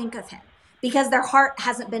how they think of him, because their heart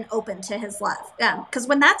hasn't been open to his love. Because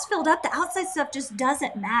when that's filled up, the outside stuff just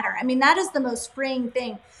doesn't matter. I mean, that is the most freeing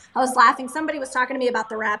thing. I was laughing. Somebody was talking to me about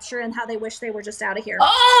the rapture and how they wish they were just out of here.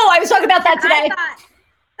 Oh, I was talking about that today.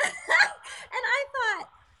 And I thought,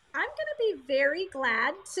 I'm going to be very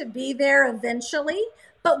glad to be there eventually.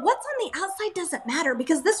 But what's on the outside doesn't matter,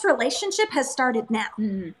 because this relationship has started now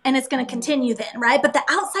and it's going to continue then, right? But the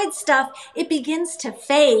outside stuff, it begins to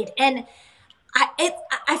fade. And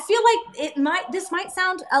I feel like this might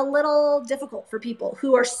sound a little difficult for people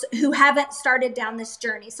who haven't started down this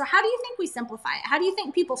journey. So how do you think we simplify it? How do you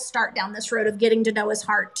think people start down this road of getting to know his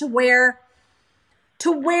heart to where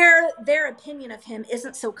their opinion of him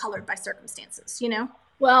isn't so colored by circumstances,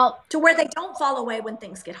 Well, to where they don't fall away when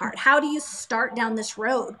things get hard? How do you start down this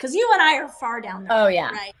road? Because you and I are far down the road. Oh yeah.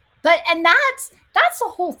 Right. And that's the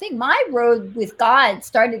whole thing. My road with God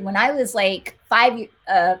started when I was like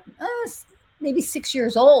maybe 6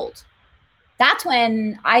 years old. That's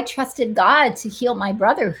when I trusted God to heal my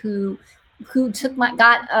brother who took my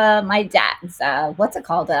dad's what's it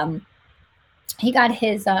called? He got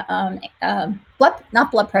his not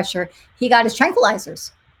blood pressure. He got his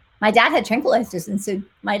tranquilizers. My dad had tranquilizers, and so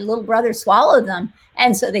my little brother swallowed them.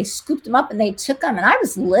 And so they scooped them up and they took them. And I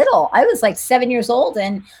was little. I was like 7 years old,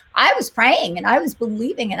 and I was praying and I was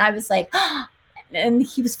believing, and I was like, oh, and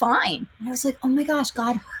he was fine. And I was like, oh my gosh,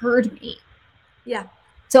 God heard me. Yeah.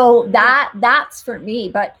 So that's for me.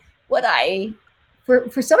 But what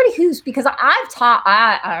for somebody who's, because I've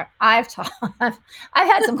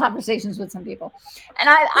had some conversations with some people, and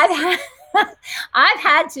I've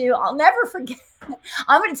had to, I'll never forget.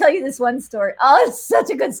 I'm going to tell you this one story. Oh, it's such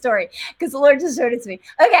a good story because the Lord just showed it to me.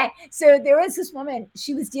 Okay. So there was this woman,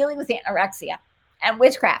 she was dealing with anorexia and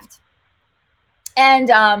witchcraft.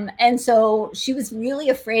 And so she was really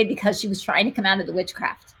afraid because she was trying to come out of the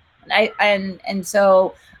witchcraft. And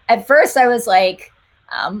so at first I was like,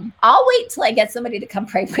 I'll wait till I get somebody to come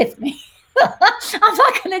pray with me. I'm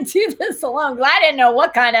not going to do this alone. I didn't know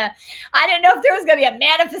if there was going to be a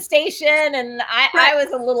manifestation, and I was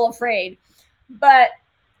a little afraid. But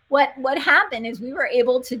what happened is we were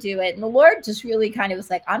able to do it, and the Lord just really kind of was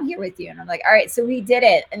like, I'm here with you. And I'm like, all right, so we did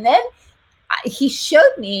it. And then he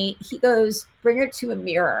showed me, he goes, bring her to a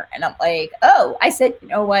mirror. And I'm like, oh, I said, you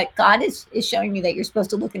know what? God is showing me that you're supposed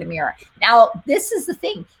to look in a mirror. Now, this is the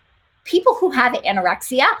thing. People who have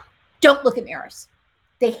anorexia don't look at mirrors.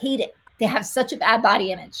 They hate it. They have such a bad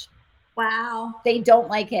body image. Wow. They don't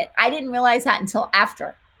like it. I didn't realize that until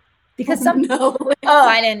after, because I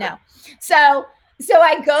didn't know. So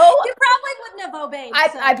I go. You probably wouldn't have obeyed.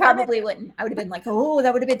 I probably wouldn't. I would have been like, oh,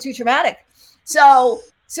 that would have been too traumatic. So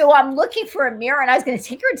I'm looking for a mirror, and I was going to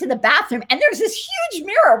take her into the bathroom, and there's this huge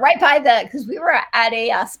mirror right by because we were at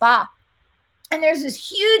a spa, and there's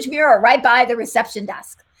this huge mirror right by the reception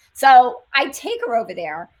desk. So I take her over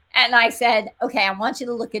there, and I said, okay, I want you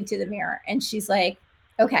to look into the mirror. And she's like,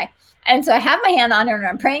 okay. And so I have my hand on her, and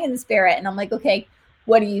I'm praying in the spirit, and I'm like, okay,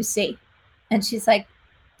 what do you see? And she's like,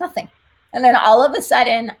 nothing. And then all of a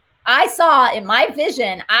sudden, I saw in my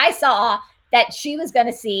vision, that she was going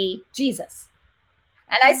to see Jesus.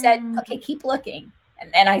 And I said, okay, keep looking.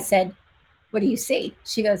 And then I said, what do you see?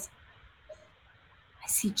 She goes, I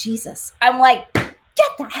see Jesus. I'm like,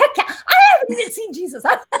 get the heck out. I haven't even seen Jesus.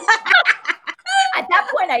 At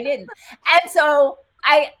that point, I didn't.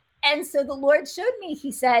 And so the Lord showed me,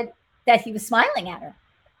 he said that he was smiling at her.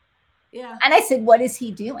 Yeah. And I said, what is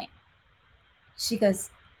he doing? She goes,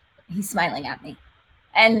 He's smiling at me.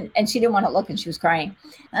 And she didn't want to look and she was crying.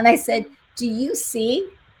 And I said, do you see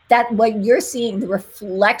that what you're seeing, the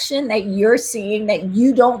reflection that you're seeing that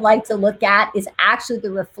you don't like to look at is actually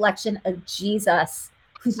the reflection of Jesus,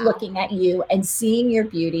 who's looking at you and seeing your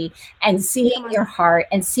beauty and seeing your heart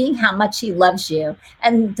and seeing how much he loves you.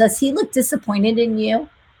 And does he look disappointed in you?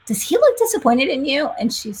 Does he look disappointed in you?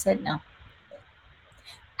 And she said, no.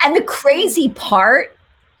 And the crazy part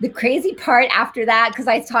after that, because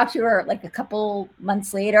I talked to her like a couple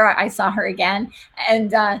months later, I saw her again,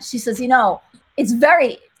 and she says, you know, it's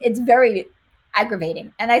very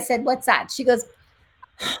aggravating. And I said, what's that? She goes,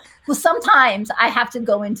 well, sometimes I have to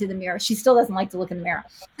go into the mirror. She still doesn't like to look in the mirror.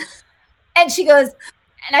 And she goes,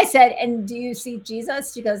 and I said, and do you see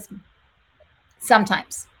Jesus? She goes,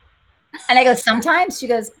 sometimes. And I go, sometimes? She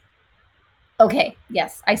goes, okay,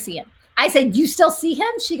 yes, I see him. I said, you still see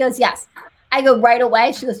him? She goes, yes. I go, right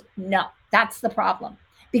away? She goes, no, that's the problem.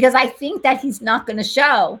 Because I think that he's not going to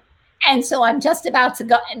show. And so I'm just about to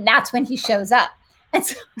go, and that's when he shows up. And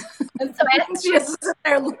so she has to sit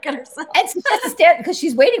there and look at herself. And so she has to stand because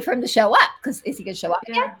she's waiting for him to show up. Because is he going to show up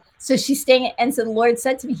again? So she's staying. And so the Lord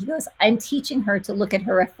said to me, he goes, I'm teaching her to look at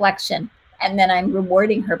her reflection. And then I'm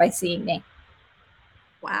rewarding her by seeing me.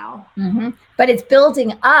 Wow. Mm-hmm. But it's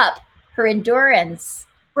building up her endurance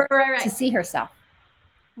right. to see herself.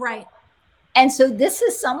 Right. And so this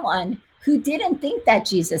is someone who didn't think that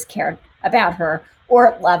Jesus cared about her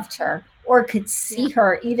or loved her or could see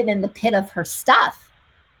her even in the pit of her stuff.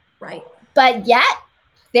 Right. But yet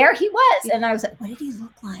there he was. And I was like, what did he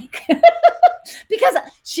look like? Because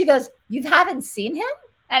she goes, you haven't seen him?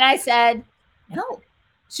 And I said, no.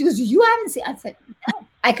 She goes, you haven't seen? I said, no.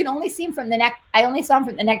 I could only see him from the neck. I only saw him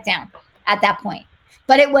from the neck down at that point.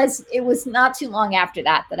 But it was not too long after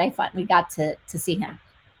that I finally got to see him.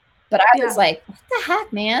 But I was like, what the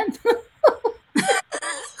heck, man?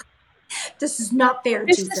 This is not fair.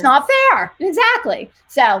 This is not fair. Exactly.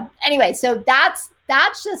 So anyway, so that's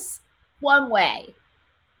just one way.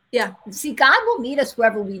 Yeah. See, God will meet us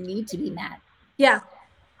wherever we need to be met. Yeah.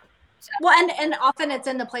 So. Well, and often it's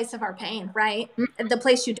in the place of our pain, right? Mm-hmm. The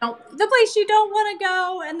place you don't want to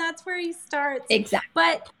go, and that's where he starts. Exactly.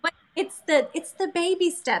 But it's the baby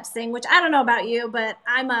steps thing, which I don't know about you, but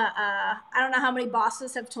I don't know how many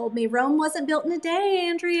bosses have told me Rome wasn't built in a day,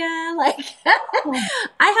 Andrea. Like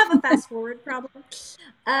I have a fast forward problem.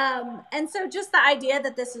 And so just the idea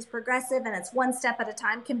that this is progressive and it's one step at a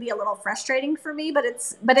time can be a little frustrating for me, but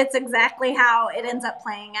it's exactly how it ends up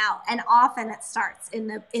playing out. And often it starts in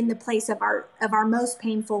the place of our most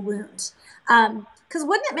painful wound. Because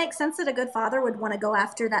wouldn't it make sense that a good father would want to go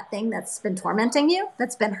after that thing that's been tormenting you,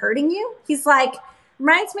 that's been hurting you? He's like,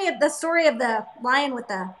 reminds me of the story of the lion with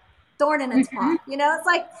the thorn in its paw. You know, it's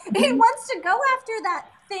like he wants to go after that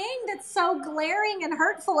thing that's so glaring and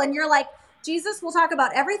hurtful. And you're like, Jesus, we'll talk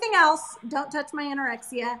about everything else. Don't touch my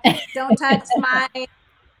anorexia. Don't touch my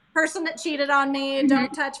person that cheated on me.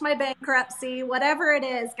 Don't touch my bankruptcy, whatever it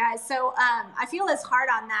is, guys. So I feel his heart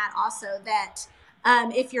on that also, that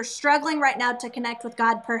if you're struggling right now to connect with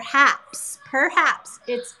God, perhaps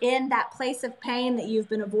it's in that place of pain that you've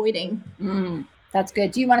been avoiding. That's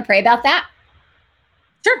good. Do you want to pray about that?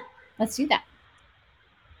 Sure. Let's do that.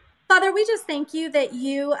 Father, we just thank you that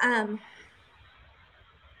you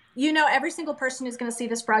know every single person who's going to see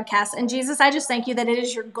this broadcast. And Jesus, I just thank you that it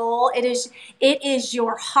is your goal. It is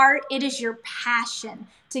your heart. It is your passion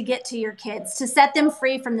to get to your kids, to set them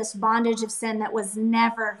free from this bondage of sin that was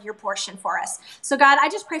never your portion for us. So God, I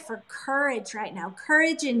just pray for courage right now,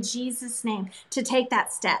 courage in Jesus' name to take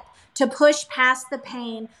that step, to push past the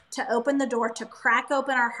pain, to open the door, to crack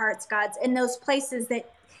open our hearts, God, in those places that's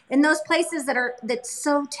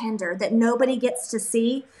so tender that nobody gets to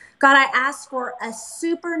see. God, I ask for a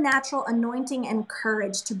supernatural anointing and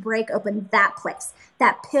courage to break open that place,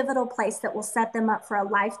 that pivotal place that will set them up for a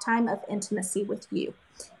lifetime of intimacy with you.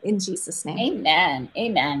 In Jesus' name. Amen.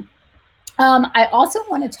 Amen. I also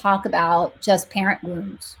want to talk about just parent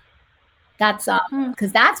wounds. That's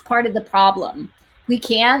because that's part of the problem. We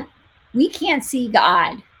can't see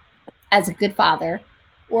God as a good father,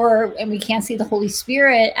 and we can't see the Holy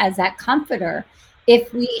Spirit as that comforter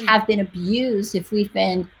if we have been abused, if we've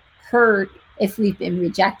been hurt, if we've been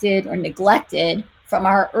rejected or neglected from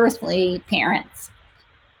our earthly parents.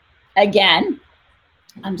 Again,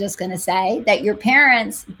 I'm just going to say that your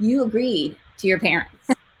parents, you agreed to your parents.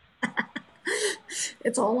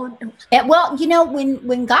 It's all on. And, well, you know,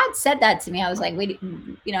 when God said that to me, I was like, wait,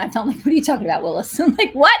 you know, I felt like, what are you talking about, Willis? I'm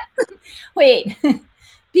like, what? Wait.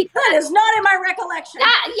 Because that is not in my recollection.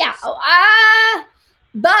 Yeah.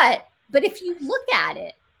 But if you look at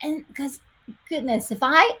it, and because goodness, if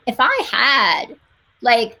I had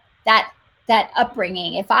like that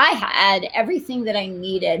upbringing, if I had everything that I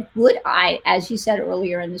needed, would I, as you said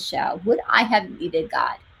earlier in the show, would I have needed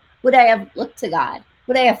God? Would I have looked to God?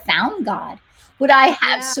 Would I have found God? Would I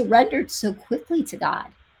have surrendered so quickly to God?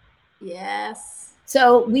 Yes.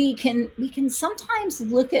 So we can sometimes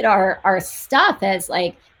look at our stuff as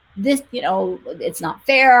like this, it's not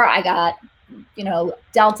fair. I got,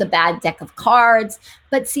 dealt a bad deck of cards.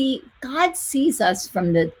 But see, God sees us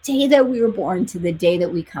from the day that we were born to the day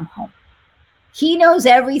that we come home. He knows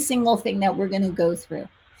every single thing that we're going to go through.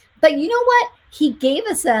 But you know what? He gave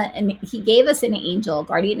us an angel,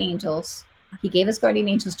 guardian angels. He gave us guardian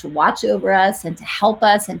angels to watch over us and to help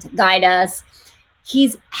us and to guide us.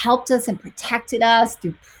 He's helped us and protected us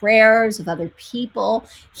through prayers of other people.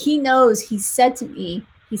 He knows. He said to me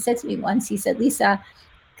once, he said, Lisa,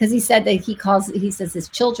 because he said that he says his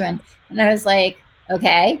children. And I was like,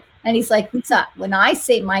 okay. And he's like, Lisa, when I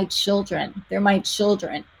say my children, they're my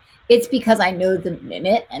children. It's because I know the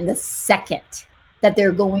minute and the second that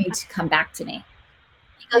they're going to come back to me.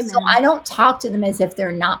 Because so I don't talk to them as if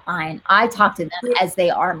they're not mine. I talk to them as they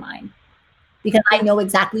are mine. Because I know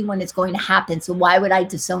exactly when it's going to happen. So why would I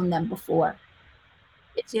disown them before?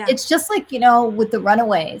 It's just like, with the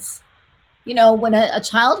runaways. When a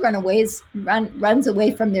child runs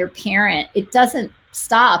away from their parent, it doesn't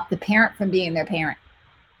stop the parent from being their parent.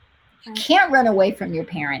 You can't run away from your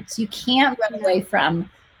parents. You can't run away from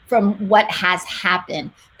what has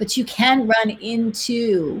happened, but you can run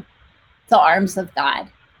into the arms of God,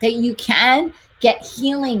 that you can get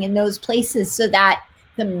healing in those places so that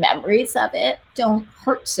the memories of it don't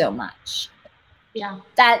hurt so much. Yeah.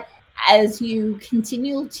 That as you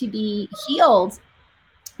continue to be healed,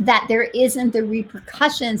 that there isn't the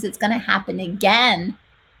repercussions. It's going to happen again.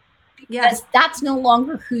 Because that's no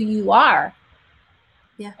longer who you are.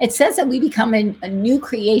 Yeah. It says that we become a new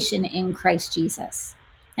creation in Christ Jesus.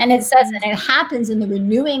 And it says that it happens in the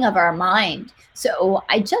renewing of our mind. So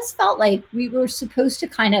I just felt like we were supposed to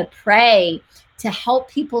kind of pray to help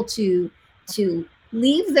people to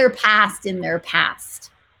leave their past in their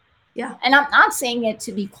past. Yeah. And I'm not saying it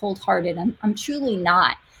to be cold-hearted. I'm truly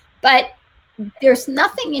not. But there's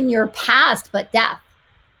nothing in your past but death.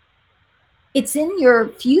 It's in your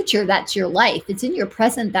future, that's your life. It's in your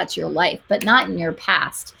present, that's your life, but not in your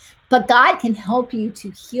past. But God can help you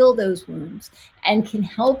to heal those wounds and can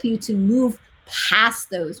help you to move past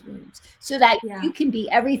those wounds so that you can be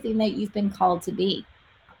everything that you've been called to be.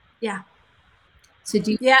 Yeah. So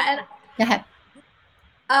and go ahead.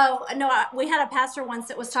 Oh, no, we had a pastor once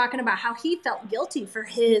that was talking about how he felt guilty for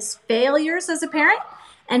his failures as a parent.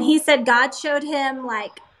 And he said God showed him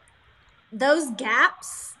like those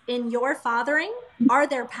gaps in your fathering are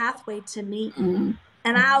their pathway to me. Mm-hmm.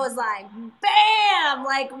 And I was like, bam,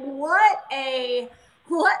 like what a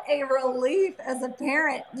relief as a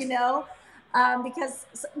parent, because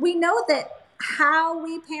we know that how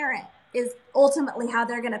we parent is ultimately how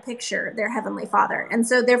they're going to picture their Heavenly Father. And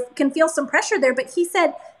so there can feel some pressure there. But he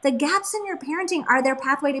said the gaps in your parenting are their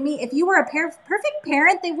pathway to me. If you were a perfect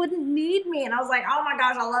parent, they wouldn't need me. And I was like, oh my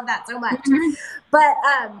gosh, I love that so much. Mm-hmm.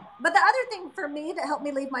 But the other thing for me that helped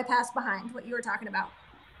me leave my past behind, what you were talking about,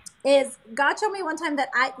 is God showed me one time that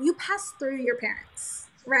you pass through your parents,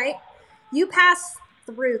 right? You pass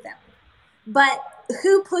through them. But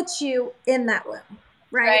who puts you in that womb,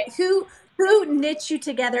 right? Who knit you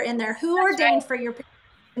together in there? Who ordained for your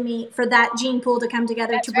for that gene pool to come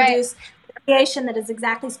together to produce creation that is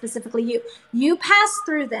exactly specifically you? You pass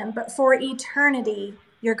through them, but for eternity,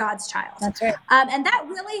 you're God's child. That's right. And that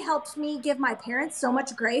really helped me give my parents so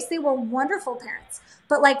much grace. They were wonderful parents,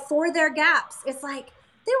 but like for their gaps, it's like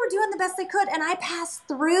they were doing the best they could, and I passed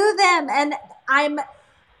through them, and I'm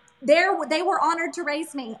there. They were honored to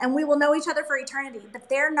raise me, and we will know each other for eternity, but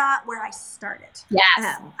they're not where I started.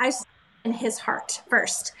 Yes. I started in his heart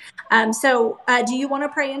first. So do you want to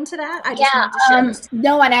pray into that? I just wanted to share.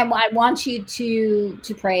 No, and I want you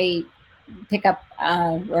to pray, pick up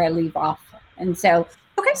where I leave off. And so,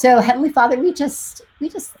 okay. So Heavenly Father, we just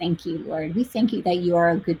thank you, Lord. We thank you that you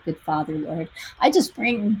are a good Father, Lord. I just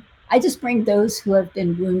bring those who have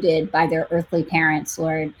been wounded by their earthly parents,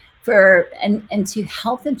 Lord, and to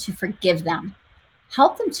help them to forgive them.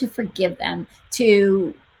 Help them to forgive them,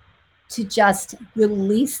 to just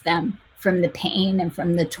release them from the pain and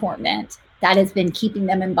from the torment that has been keeping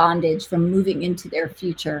them in bondage from moving into their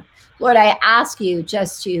future. Lord, I ask you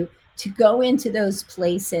just to go into those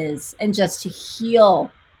places and just to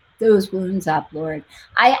heal those wounds up, Lord.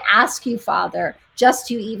 I ask you, Father, just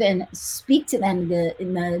to even speak to them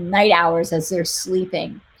in the night hours as they're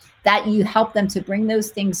sleeping, that you help them to bring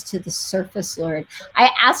those things to the surface, Lord.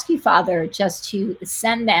 I ask you, Father, just to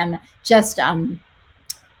send them just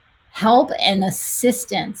help and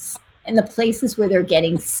assistance in the places where they're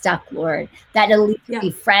getting stuck, Lord. That it'll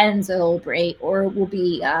be friends, or will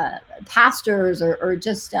be pastors, or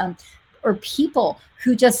just or people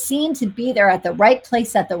who just seem to be there at the right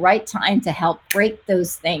place at the right time to help break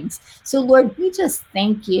those things. So, Lord, we just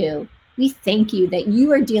thank you. We thank you that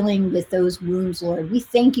you are dealing with those wounds, Lord. We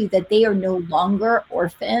thank you that they are no longer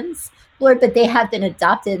orphans, Lord, but they have been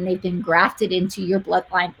adopted and they've been grafted into your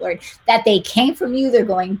bloodline, Lord, that they came from you, they're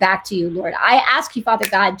going back to you, Lord. I ask you, Father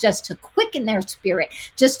God, just to quicken their spirit,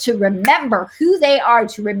 just to remember who they are,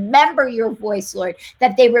 to remember your voice, Lord,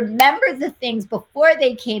 that they remember the things before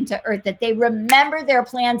they came to earth, that they remember their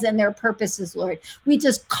plans and their purposes, Lord. We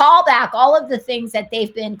just call back all of the things that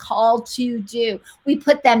they've been called to do. We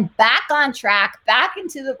put them back on track, back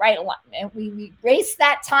into the right alignment. We erase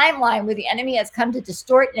that timeline where the enemy has come to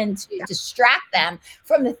distort and to distract them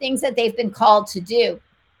from the things that they've been called to do.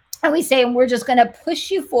 And we say, and we're just going to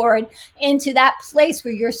push you forward into that place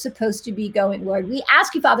where you're supposed to be going, Lord. We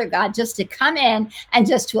ask you, Father God, just to come in and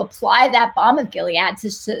just to apply that balm of Gilead,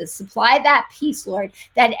 to supply that peace, Lord,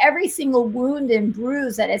 that every single wound and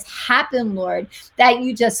bruise that has happened, Lord, that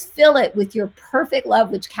you just fill it with your perfect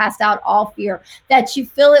love, which casts out all fear, that you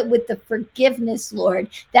fill it with the forgiveness, Lord,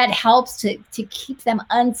 that helps to keep them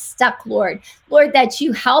unstuck, Lord. Lord, that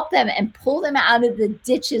you help them and pull them out of the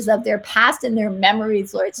ditches of their past and their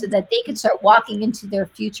memories, Lord, so that they can start walking into their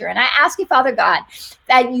future. And I ask you, Father God,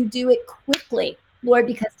 that you do it quickly, Lord,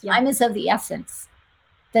 because time is of the essence.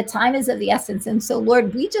 The time is of the essence. And so,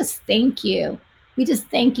 Lord, we just thank you. We just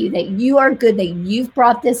thank you that you are good, that you've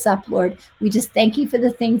brought this up, Lord. We just thank you for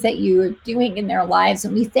the things that you are doing in their lives.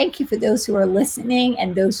 And we thank you for those who are listening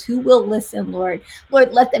and those who will listen, Lord.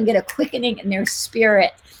 Lord, let them get a quickening in their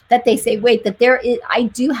spirit, that they say, wait, that I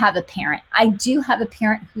do have a parent. I do have a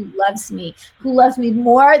parent who loves me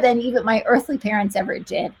more than even my earthly parents ever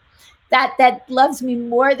did. That loves me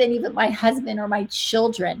more than even my husband or my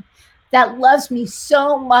children. That loves me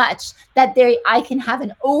so much that I can have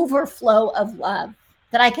an overflow of love,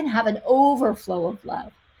 that I can have an overflow of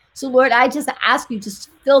love. So, Lord, I just ask you, just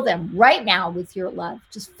fill them right now with your love.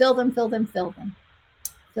 Just fill them, fill them, fill them.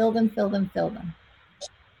 Fill them, fill them, fill them.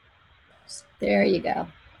 There you go.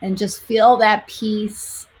 And just feel that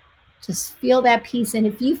peace. Just feel that peace. And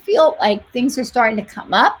if you feel like things are starting to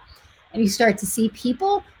come up and you start to see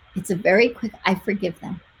people, it's a very quick, I forgive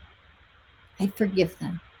them. I forgive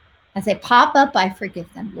them. As they pop up, I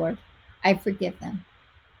forgive them, Lord. I forgive them.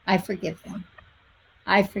 I forgive them.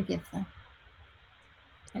 I forgive them.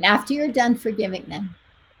 And after you're done forgiving them,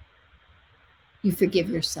 you forgive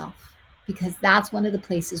yourself, because that's one of the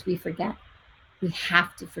places we forget. We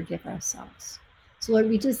have to forgive ourselves. So, Lord,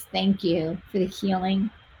 we just thank you for the healing.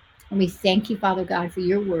 And we thank you, Father God, for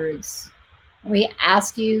your words. And we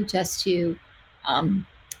ask you just to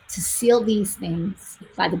seal these things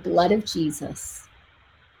by the blood of Jesus.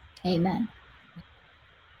 Amen.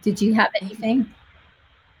 Did you have anything?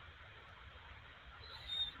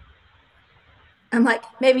 I'm like,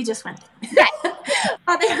 maybe just one thing.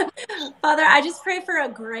 Father, I just pray for a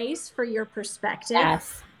grace for your perspective.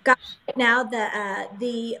 Yes. God, right now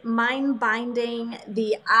the mind binding,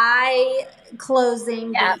 the eye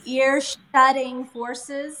closing, yes. the ear shutting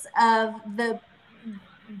forces of the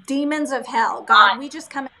demons of hell, God, we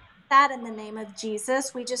just come that in the name of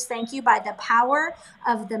Jesus. We just thank you by the power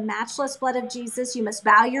of the matchless blood of Jesus. You must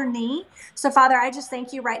bow your knee. So, Father, I just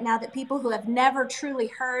thank you right now that people who have never truly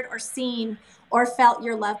heard or seen or felt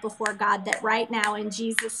your love before, God, that right now in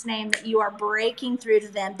Jesus' name that you are breaking through to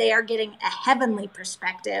them. They are getting a heavenly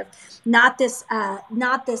perspective, not this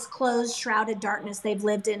closed, shrouded darkness they've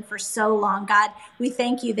lived in for so long. God, we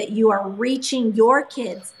thank you that you are reaching your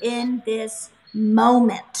kids in this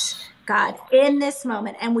moment, God, in this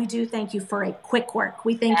moment. And we do thank you for a quick work.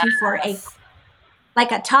 We thank you for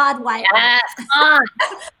like a Todd White. Yes. Come on.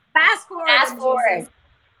 Fast forward. Fast forward. Jesus.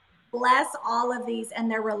 Bless all of these and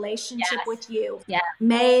their relationship with you. Yes.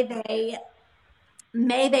 May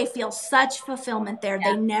they feel such fulfillment there.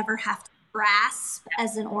 They never have to grasp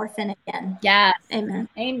as an orphan again. Yes. Amen.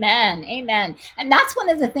 Amen. Amen. And that's one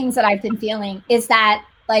of the things that I've been feeling is that,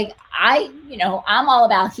 like, I'm all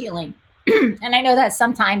about healing. And I know that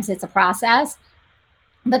sometimes it's a process,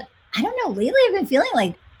 but I don't know, lately I've been feeling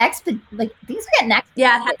like things are getting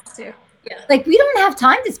Yeah, it has to. Yeah. Like, we don't have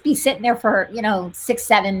time to be sitting there for 6,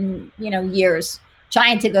 7 years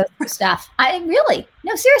trying to go through stuff.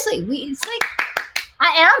 Seriously, it's like,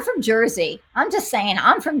 I am from Jersey. I'm just saying,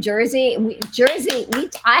 I'm from Jersey.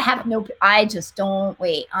 I just don't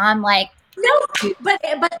wait. I'm like, No, but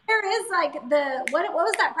there is like what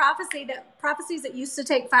was that prophecy? That prophecies that used to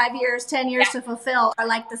take 5 years, 10 years to fulfill are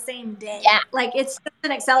like the same day. Yeah. Like it's just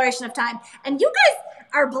an acceleration of time. And you guys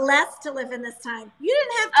are blessed to live in this time. You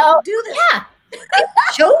didn't have to do this. Yeah. We were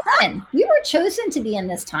chosen. We were chosen to be in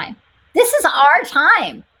this time. This is our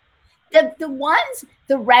time. The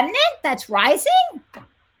remnant that's rising.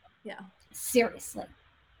 Yeah. Seriously.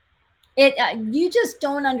 You just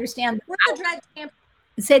don't understand. We're the dread champions.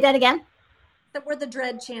 Say that again. That we're the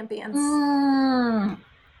dread champions. Mm.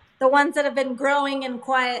 The ones that have been growing in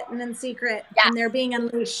quiet and in secret, and they're being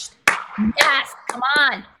unleashed. Yes, come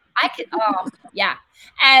on. Yeah.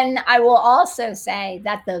 And I will also say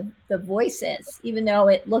that the voices, even though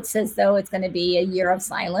it looks as though it's going to be a year of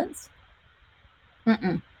silence,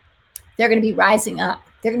 they're going to be rising up.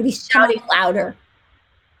 They're going to be shouting louder.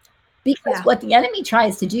 Because what the enemy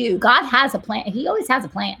tries to do, God has a plan. He always has a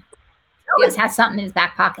plan. He always has something in his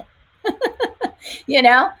back pocket.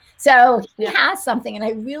 So he has something. And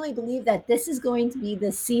I really believe that this is going to be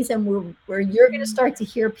the season where you're going to start to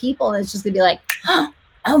hear people, and it's just going to be like,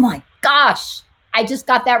 oh my gosh, I just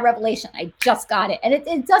got that revelation. I just got it. And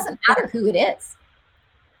it doesn't matter who it is.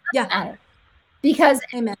 It doesn't matter. Because,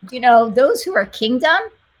 those who are kingdom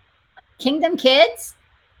kids,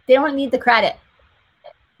 they don't need the credit.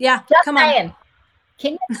 Yeah, just saying.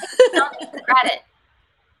 Kingdom kids don't need the credit.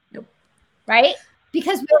 Nope. Right?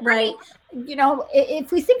 Because we're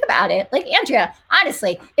if we think about it, like Andrea,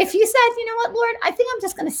 honestly, if you said, you know what, Lord, I think I'm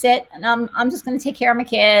just going to sit and I'm just going to take care of my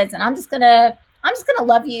kids, and I'm just going to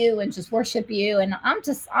love you and just worship you, and I'm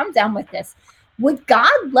done with this. Would God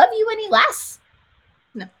love you any less?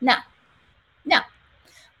 No.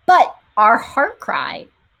 But our heart cry,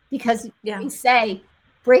 because we say,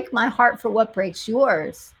 break my heart for what breaks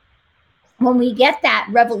yours. When we get that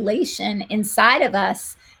revelation inside of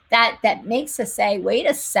us, that makes us say, wait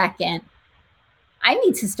a second, I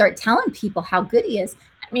need to start telling people how good he is.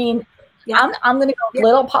 I mean, I'm going to go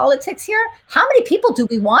little politics here. How many people do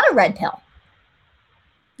we want a red pill?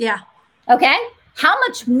 Yeah. Okay. How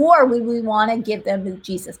much more would we want to give them the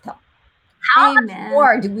Jesus pill? How much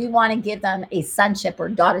more do we want to give them a sonship or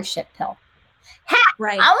daughtership pill? Heck,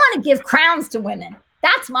 I want to give crowns to women.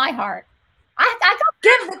 That's my heart. I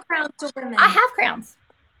give the crowns to women. I have crowns.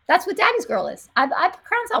 That's what Daddy's Girl is. I put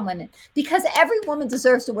crowns on women because every woman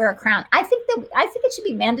deserves to wear a crown. I think it should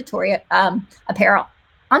be mandatory apparel.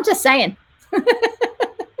 I'm just saying.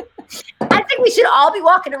 I think we should all be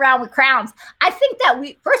walking around with crowns. I think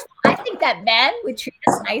that men would treat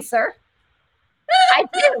us nicer. I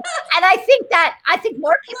do. And I think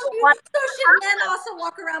more people want. So should men also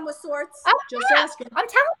walk around with swords? Just asking. I'm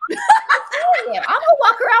telling you. I'm gonna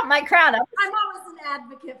walk around with my crown. I'm always an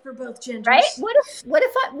advocate for both genders. Right? What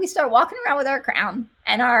if we start walking around with our crown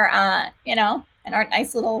and our and our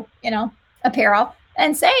nice little, apparel,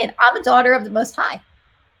 and saying, I'm a daughter of the Most High.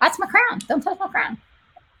 That's my crown. Don't touch my crown.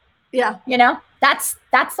 Yeah. That's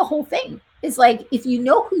the whole thing. It's like, if you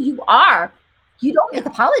know who you are, you don't make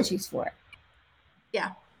apologies for it.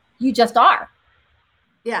 Yeah. You just are.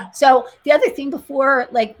 Yeah. So the other thing before,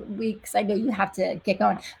 because I know you have to get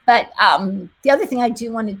going, but the other thing I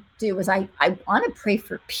do want to do is I want to pray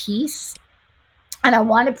for peace, and I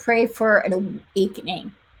want to pray for an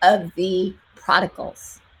awakening of the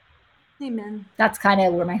prodigals. Amen. That's kind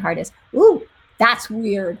of where my heart is. Ooh, that's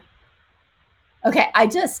weird. Okay.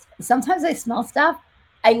 Sometimes I smell stuff.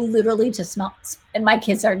 I literally just smell, and my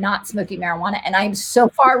kids are not smoking marijuana, and I'm so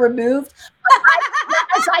far removed.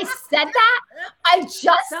 As I said that, somebody's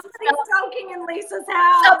smoking in Lisa's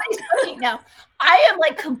house. Somebody's smoking. No, I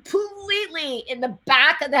am completely in the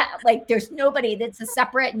back of that. There's nobody. That's a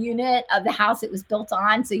separate unit of the house it was built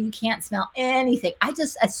on, so you can't smell anything.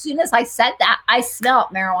 As soon as I said that, I smelled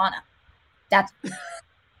marijuana. I'm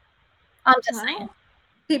just saying.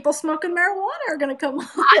 People smoking marijuana are going to come on.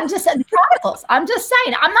 I'm just saying, prodigals. I'm just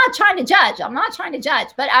saying. I'm not trying to judge.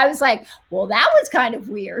 But I was like, well, that was kind of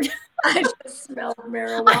weird. I just smelled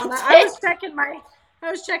marijuana. I was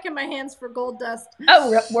checking my hands for gold dust.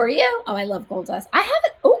 Oh, were you? Oh, I love gold dust. I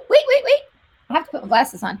haven't. Oh, wait. I have to put my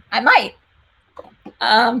glasses on. I might. It's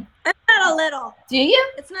not a little. Do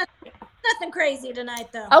you? It's nothing crazy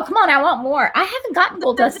tonight, though. Oh, come on. I want more. I haven't gotten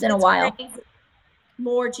gold dust in a while. Crazy.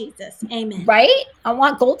 More Jesus. Amen. Right? I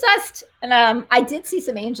want gold dust. And I did see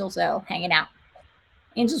some angels, though, hanging out.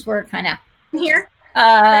 Angels were kind of here.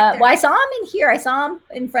 Well, I saw them in here. I saw them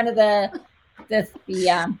in front of the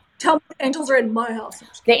Tell me the angels are in my house.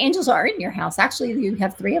 The angels are in your house. Actually, you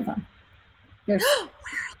have 3 of them.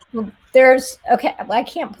 There's okay, well, I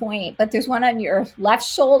can't point, but there's one on your left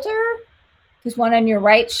shoulder. There's one on your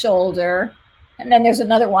right shoulder. And then there's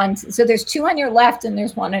another one. So there's 2 on your left and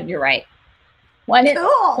there's 1 on your right.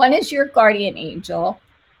 One is your guardian angel.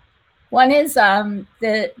 One is the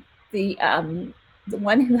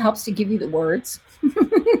one who helps to give you the words.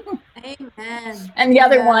 Amen. And the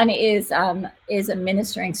other one is a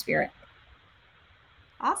ministering spirit.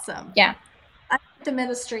 Awesome. Yeah. I like the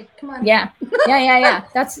ministry. Come on. Yeah.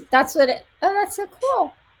 That's what it. Oh, that's so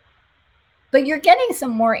cool. But you're getting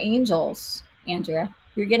some more angels, Andrea.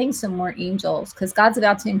 You're getting some more angels because God's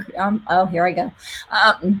about to increase. Oh, here I go.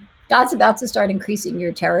 God's about to start increasing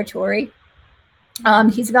your territory.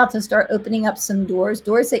 He's about to start opening up some doors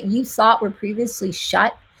that you thought were previously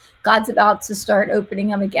shut. God's about to start opening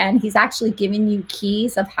them again. He's actually giving you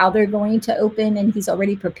keys of how they're going to open, and he's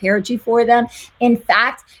already prepared you for them. In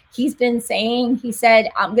fact, he's been saying, he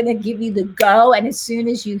said, I'm going to give you the go. And as soon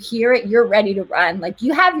as you hear it, you're ready to run. Like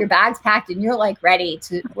you have your bags packed and you're like ready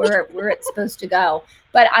to where it's supposed to go.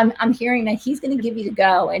 But I'm hearing that he's going to give you the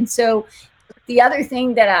go. And so the other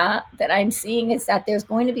thing that I'm seeing is that there's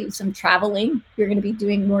going to be some traveling. You're going to be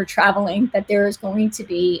doing more traveling. That there is going to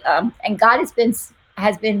be, and God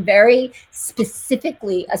has been very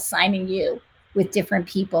specifically assigning you with different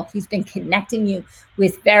people. He's been connecting you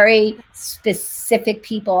with very specific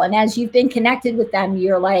people, and as you've been connected with them,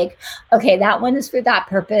 you're like, okay, that one is for that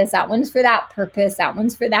purpose. That one's for that purpose. That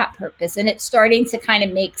one's for that purpose, and it's starting to kind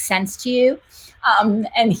of make sense to you.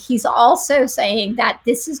 And he's also saying that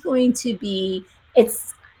this is going to be,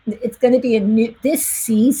 it's going to be this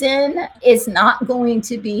season is not going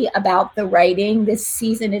to be about the writing. This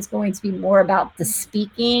season is going to be more about the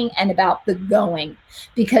speaking and about the going,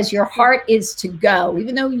 because your heart is to go.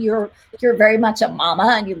 Even though you're very much a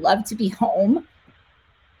mama and you love to be home,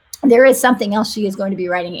 there is something else she is going to be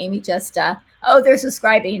writing. Amy just, there's a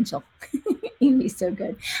scribe angel. Amy's so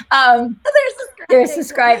good. There's a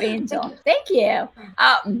scribe angel. Thank you.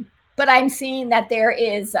 But I'm seeing that there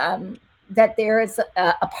is a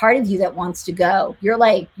part of you that wants to go. You're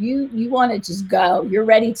like, you want to just go. You're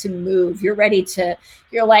ready to move. You're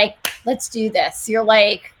like, let's do this. You're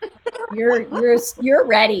like, you're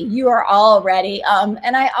ready. You are all ready.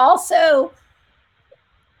 And I also,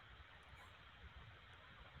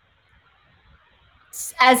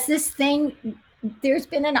 as this thing, there's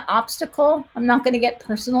been an obstacle. I'm not going to get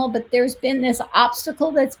personal, but there's been this obstacle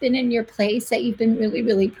that's been in your place that you've been really,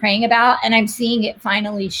 really praying about. And I'm seeing it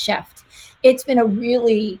finally shift. It's been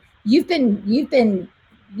you've been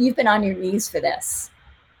on your knees for this,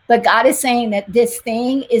 but God is saying that this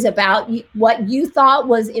thing is about what you thought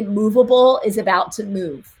was immovable is about to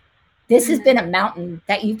move. This has been a mountain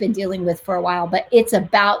that you've been dealing with for a while, but it's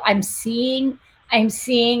about, I'm seeing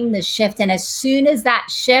the shift. And as soon as that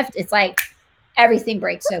shift, it's like, everything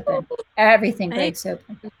breaks open. Everything breaks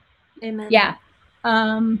open. Amen. Yeah.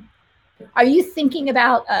 Are you thinking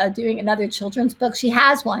about doing another children's book? She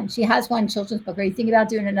has one children's book. Are you thinking about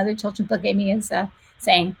doing another children's book? Amy is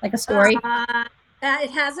saying, like a story.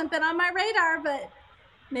 It hasn't been on my radar, but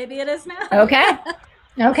maybe it is now. Okay.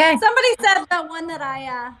 Somebody said the one that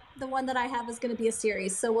I have is going to be a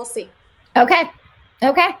series, so we'll see. Okay.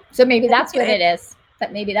 So maybe that's what it is.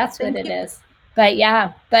 But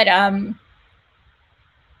yeah.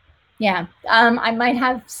 Yeah. I might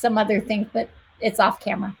have some other things, but it's off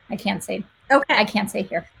camera. I can't say. Okay. I can't say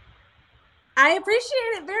here. I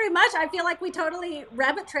appreciate it very much. I feel like we totally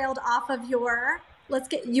rabbit trailed off of your.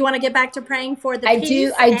 You want to get back to praying for the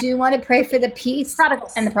peace? I do want to pray for the peace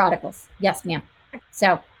prodigals. And the prodigals. Yes, ma'am.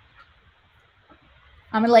 So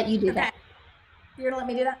I'm going to let you do that. You're going to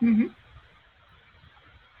let me do that?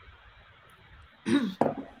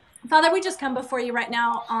 Mm-hmm. Father, we just come before you right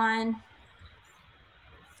now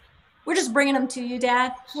we're just bringing them to you,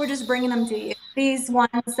 Dad. We're just bringing them to you. These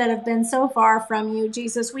ones that have been so far from you,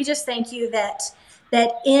 Jesus, we just thank you that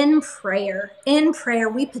in prayer,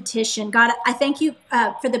 we petition. God, I thank you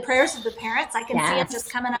for the prayers of the parents. I can see it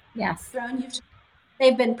just coming up. Yes.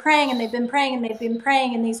 They've been praying and they've been praying and they've been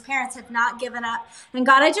praying, and these parents have not given up. And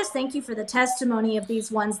God, I just thank you for the testimony of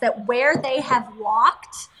these ones, that where they have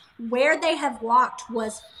walked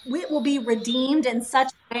it will be redeemed in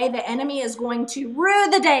such a way the enemy is going to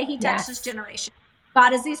rue the day he touched this generation.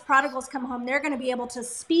 God, as these prodigals come home, they're going to be able to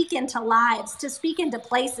speak into lives, to speak into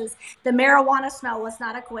places. The marijuana smell was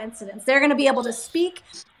not a coincidence. They're going to be able to speak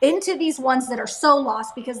into these ones that are so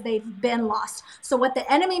lost because they've been lost. So what the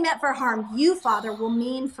enemy meant for harm, you, Father, will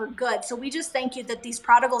mean for good. So we just thank you that these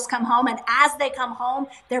prodigals come home, and as they come home,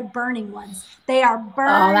 they're burning ones. They are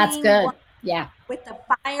burning. Oh, that's good. Yeah. with the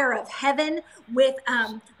fire of heaven, with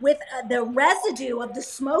the residue of the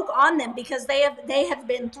smoke on them, because they have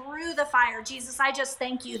been through the fire. Jesus, I just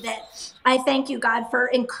thank you I thank you, God, for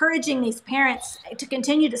encouraging these parents to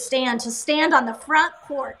continue to stand on the front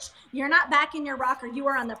porch. You're not back in your rocker. You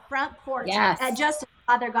are on the front porch, Yes. just as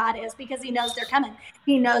Father God is, because he knows they're coming.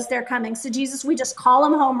 He knows they're coming. So Jesus, we just call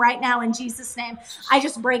them home right now in Jesus' name. I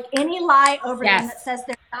just break any lie over them that says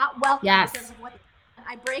they're not welcome because of what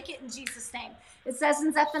I break it in Jesus' name. It says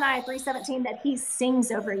in Zephaniah 3:17 that he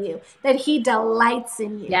sings over you, that he delights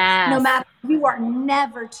in you. No matter, you are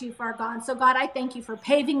never too far gone. So God, I thank you for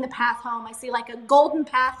paving the path home. I see like a golden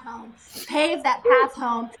path home. Pave that path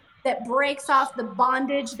home that breaks off the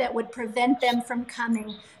bondage that would prevent them from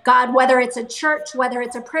coming. God, whether it's a church, whether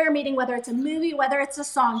it's a prayer meeting, whether it's a movie, whether it's a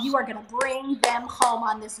song, you are going to bring them home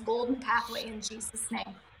on this golden pathway in Jesus'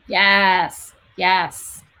 name. Yes.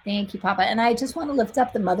 Yes. Thank you, Papa. And I just want to lift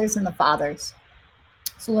up the mothers and the fathers.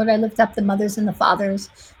 So, Lord, I lift up the mothers and the fathers,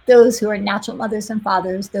 those who are natural mothers and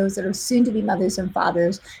fathers, those that are soon to be mothers and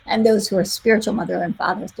fathers, and those who are spiritual mother and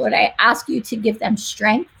fathers. Lord, I ask you to give them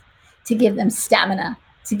strength, to give them stamina,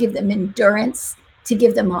 to give them endurance, to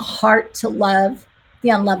give them a heart to love the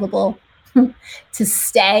unlovable, to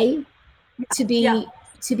stay, to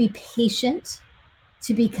be patient,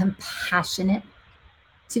 to be compassionate,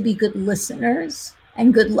 to be good listeners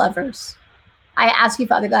and good lovers. I ask you,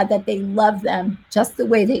 Father God, that they love them just the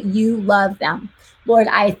way that you love them. Lord,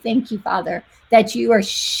 I thank you, Father, that you are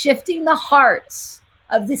shifting the hearts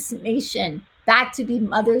of this nation back to be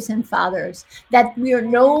mothers and fathers, that we are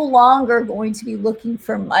no longer going to be looking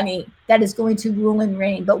for money that is going to rule and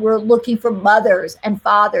reign, but we're looking for mothers and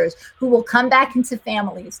fathers who will come back into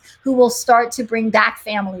families, who will start to bring back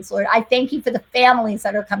families. Lord, I thank you for the families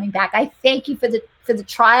that are coming back. I thank you for the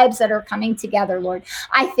tribes that are coming together, Lord.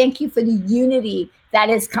 I thank you for the unity that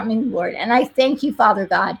is coming, Lord. And I thank you, Father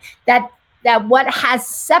God, that what has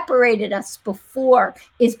separated us before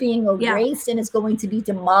is being erased and is going to be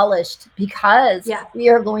demolished, because we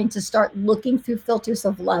are going to start looking through filters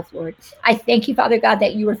of love, Lord. I thank you, Father God,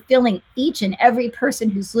 that you are filling each and every person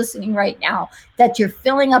who's listening right now, that you're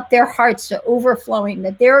filling up their hearts to overflowing,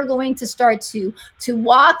 that they're going to start to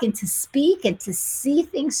walk and to speak and to see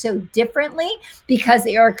things so differently because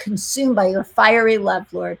they are consumed by your fiery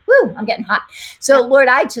love, Lord. Woo, I'm getting hot. So, Lord,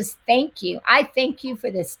 I just thank you. I thank you for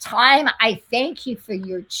this time. I thank you for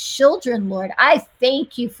your children, Lord. I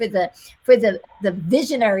thank you for the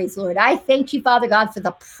visionaries, Lord. I thank you, Father God, for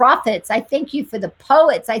the prophets. I thank you for the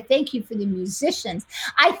poets. I thank you for the musicians.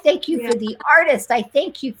 I thank you for the artists. I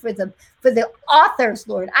thank you for the authors,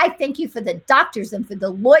 Lord. I thank you for the doctors and for the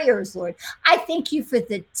lawyers, Lord. I thank you for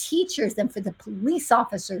the teachers and for the police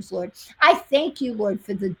officers, Lord. I thank you, Lord,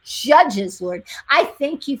 for the judges, Lord. I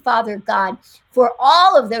thank you, Father God, for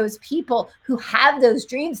all of those people who have those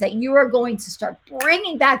dreams, that you are going to start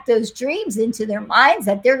bringing back those dreams into their minds,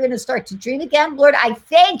 that they're going to start to dream again. Lord, I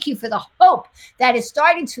thank you for the hope that is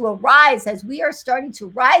starting to arise as we are starting to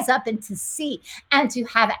rise up and to see and to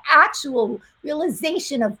have actual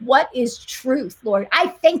realization of what is truth, Lord. I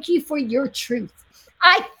thank you for your truth.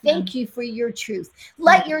 I thank you for your truth.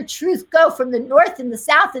 Let your truth go from the north and the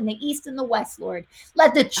south and the east and the west, Lord.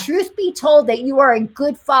 Let the truth be told that you are a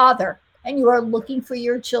good father and you are looking for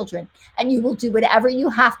your children, and you will do whatever you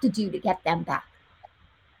have to do to get them back.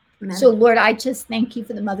 Amen. So, Lord, I just thank you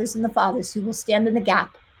for the mothers and the fathers who will stand in the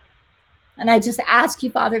gap. And I just ask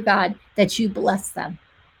you, Father God, that you bless them,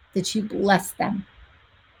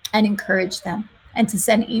 and encourage them, and to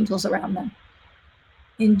send angels around them.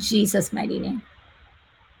 In Jesus' mighty name.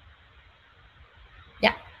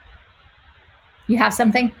 Yeah. You have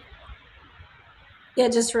something? Yeah,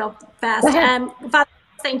 just real fast. Father,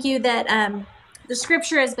 thank you that the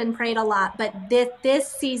scripture has been prayed a lot, but this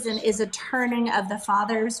season is a turning of the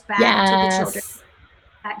fathers back to the children,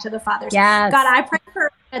 back to the fathers. God, I pray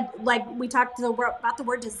for, like we talked about the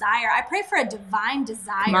word desire. I pray for a divine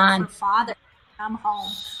desire for fathers to come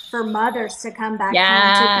home, for mothers to come back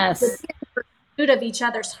home, to pursuit of each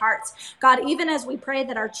other's hearts. God, even as we pray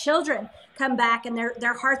that our children come back and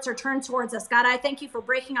their hearts are turned towards us, God, I thank you for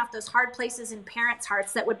breaking off those hard places in parents'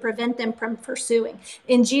 hearts that would prevent them from pursuing.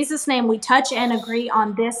 In Jesus' name, we touch and agree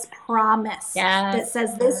on this promise that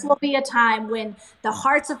says this will be a time when the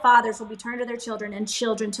hearts of fathers will be turned to their children and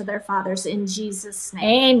children to their fathers, in Jesus'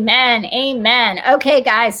 name. Amen. Amen. Okay,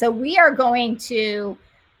 guys, so we are going to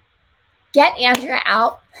get Andrea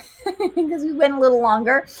out because we went a little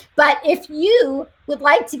longer. But if you would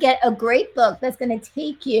like to get a great book that's going to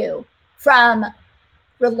take you from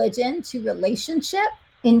religion to relationship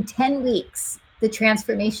in 10 weeks, the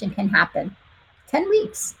transformation can happen. 10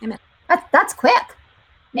 weeks. Amen. That's quick,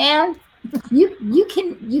 man.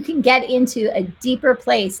 You can get into a deeper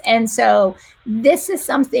place. And so this is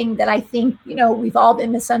something that I think, we've all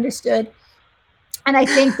been misunderstood. And I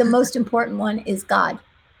think the most important one is God.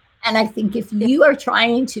 And I think if you are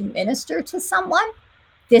trying to minister to someone,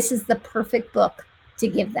 this is the perfect book to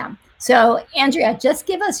give them. So Andrea, just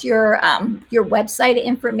give us your website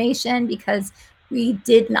information, because we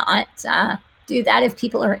did not do that, if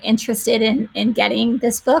people are interested in getting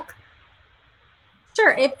this book.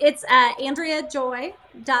 Sure. It's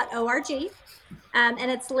AndreaJoy.org.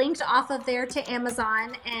 And it's linked off of there to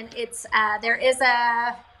Amazon. And it's there is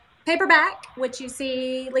a paperback, which you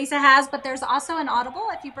see Lisa has, but there's also an Audible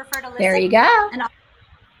if you prefer to listen. There you go.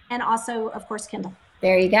 And also, of course, Kindle.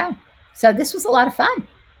 There you go. So this was a lot of fun.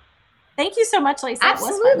 Thank you so much, Lisa.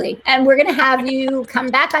 Absolutely. And we're going to have you come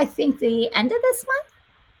back, I think, the end of this month.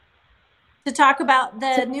 To talk about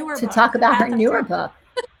the newer book. To talk about her newer book.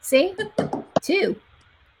 See? Two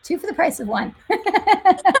for the price of one. All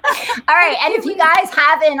right. And if you guys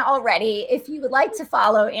haven't already, if you would like to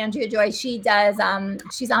follow Andrea Joy, she does,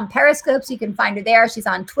 she's on Periscope, so you can find her there. She's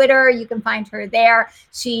on Twitter. You can find her there.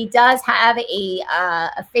 She does have a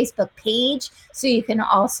Facebook page, so you can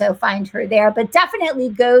also find her there. But definitely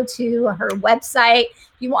go to her website.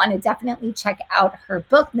 You want to definitely check out her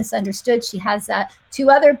book, Misunderstood. She has 2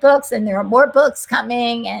 other books, and there are more books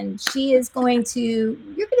coming, and she is going to,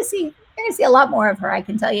 you're going to see a lot more of her, I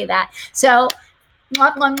can tell you that. So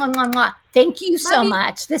mwah, mwah, mwah, mwah, mwah. Thank you so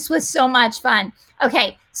much. This was so much fun.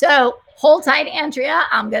 Okay, so hold tight, Andrea.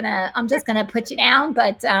 I'm just gonna put you down,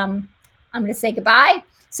 but I'm gonna say goodbye.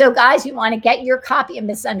 So guys, you want to get your copy of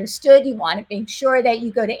Misunderstood. You want to make sure that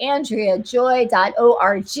you go to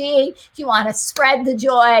AndreaJoy.org. You want to spread the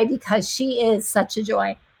joy, because she is such a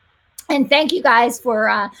joy. And thank you guys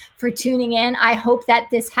for tuning in. I hope that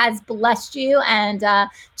this has blessed you. And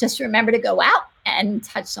just remember to go out and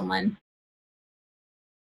touch someone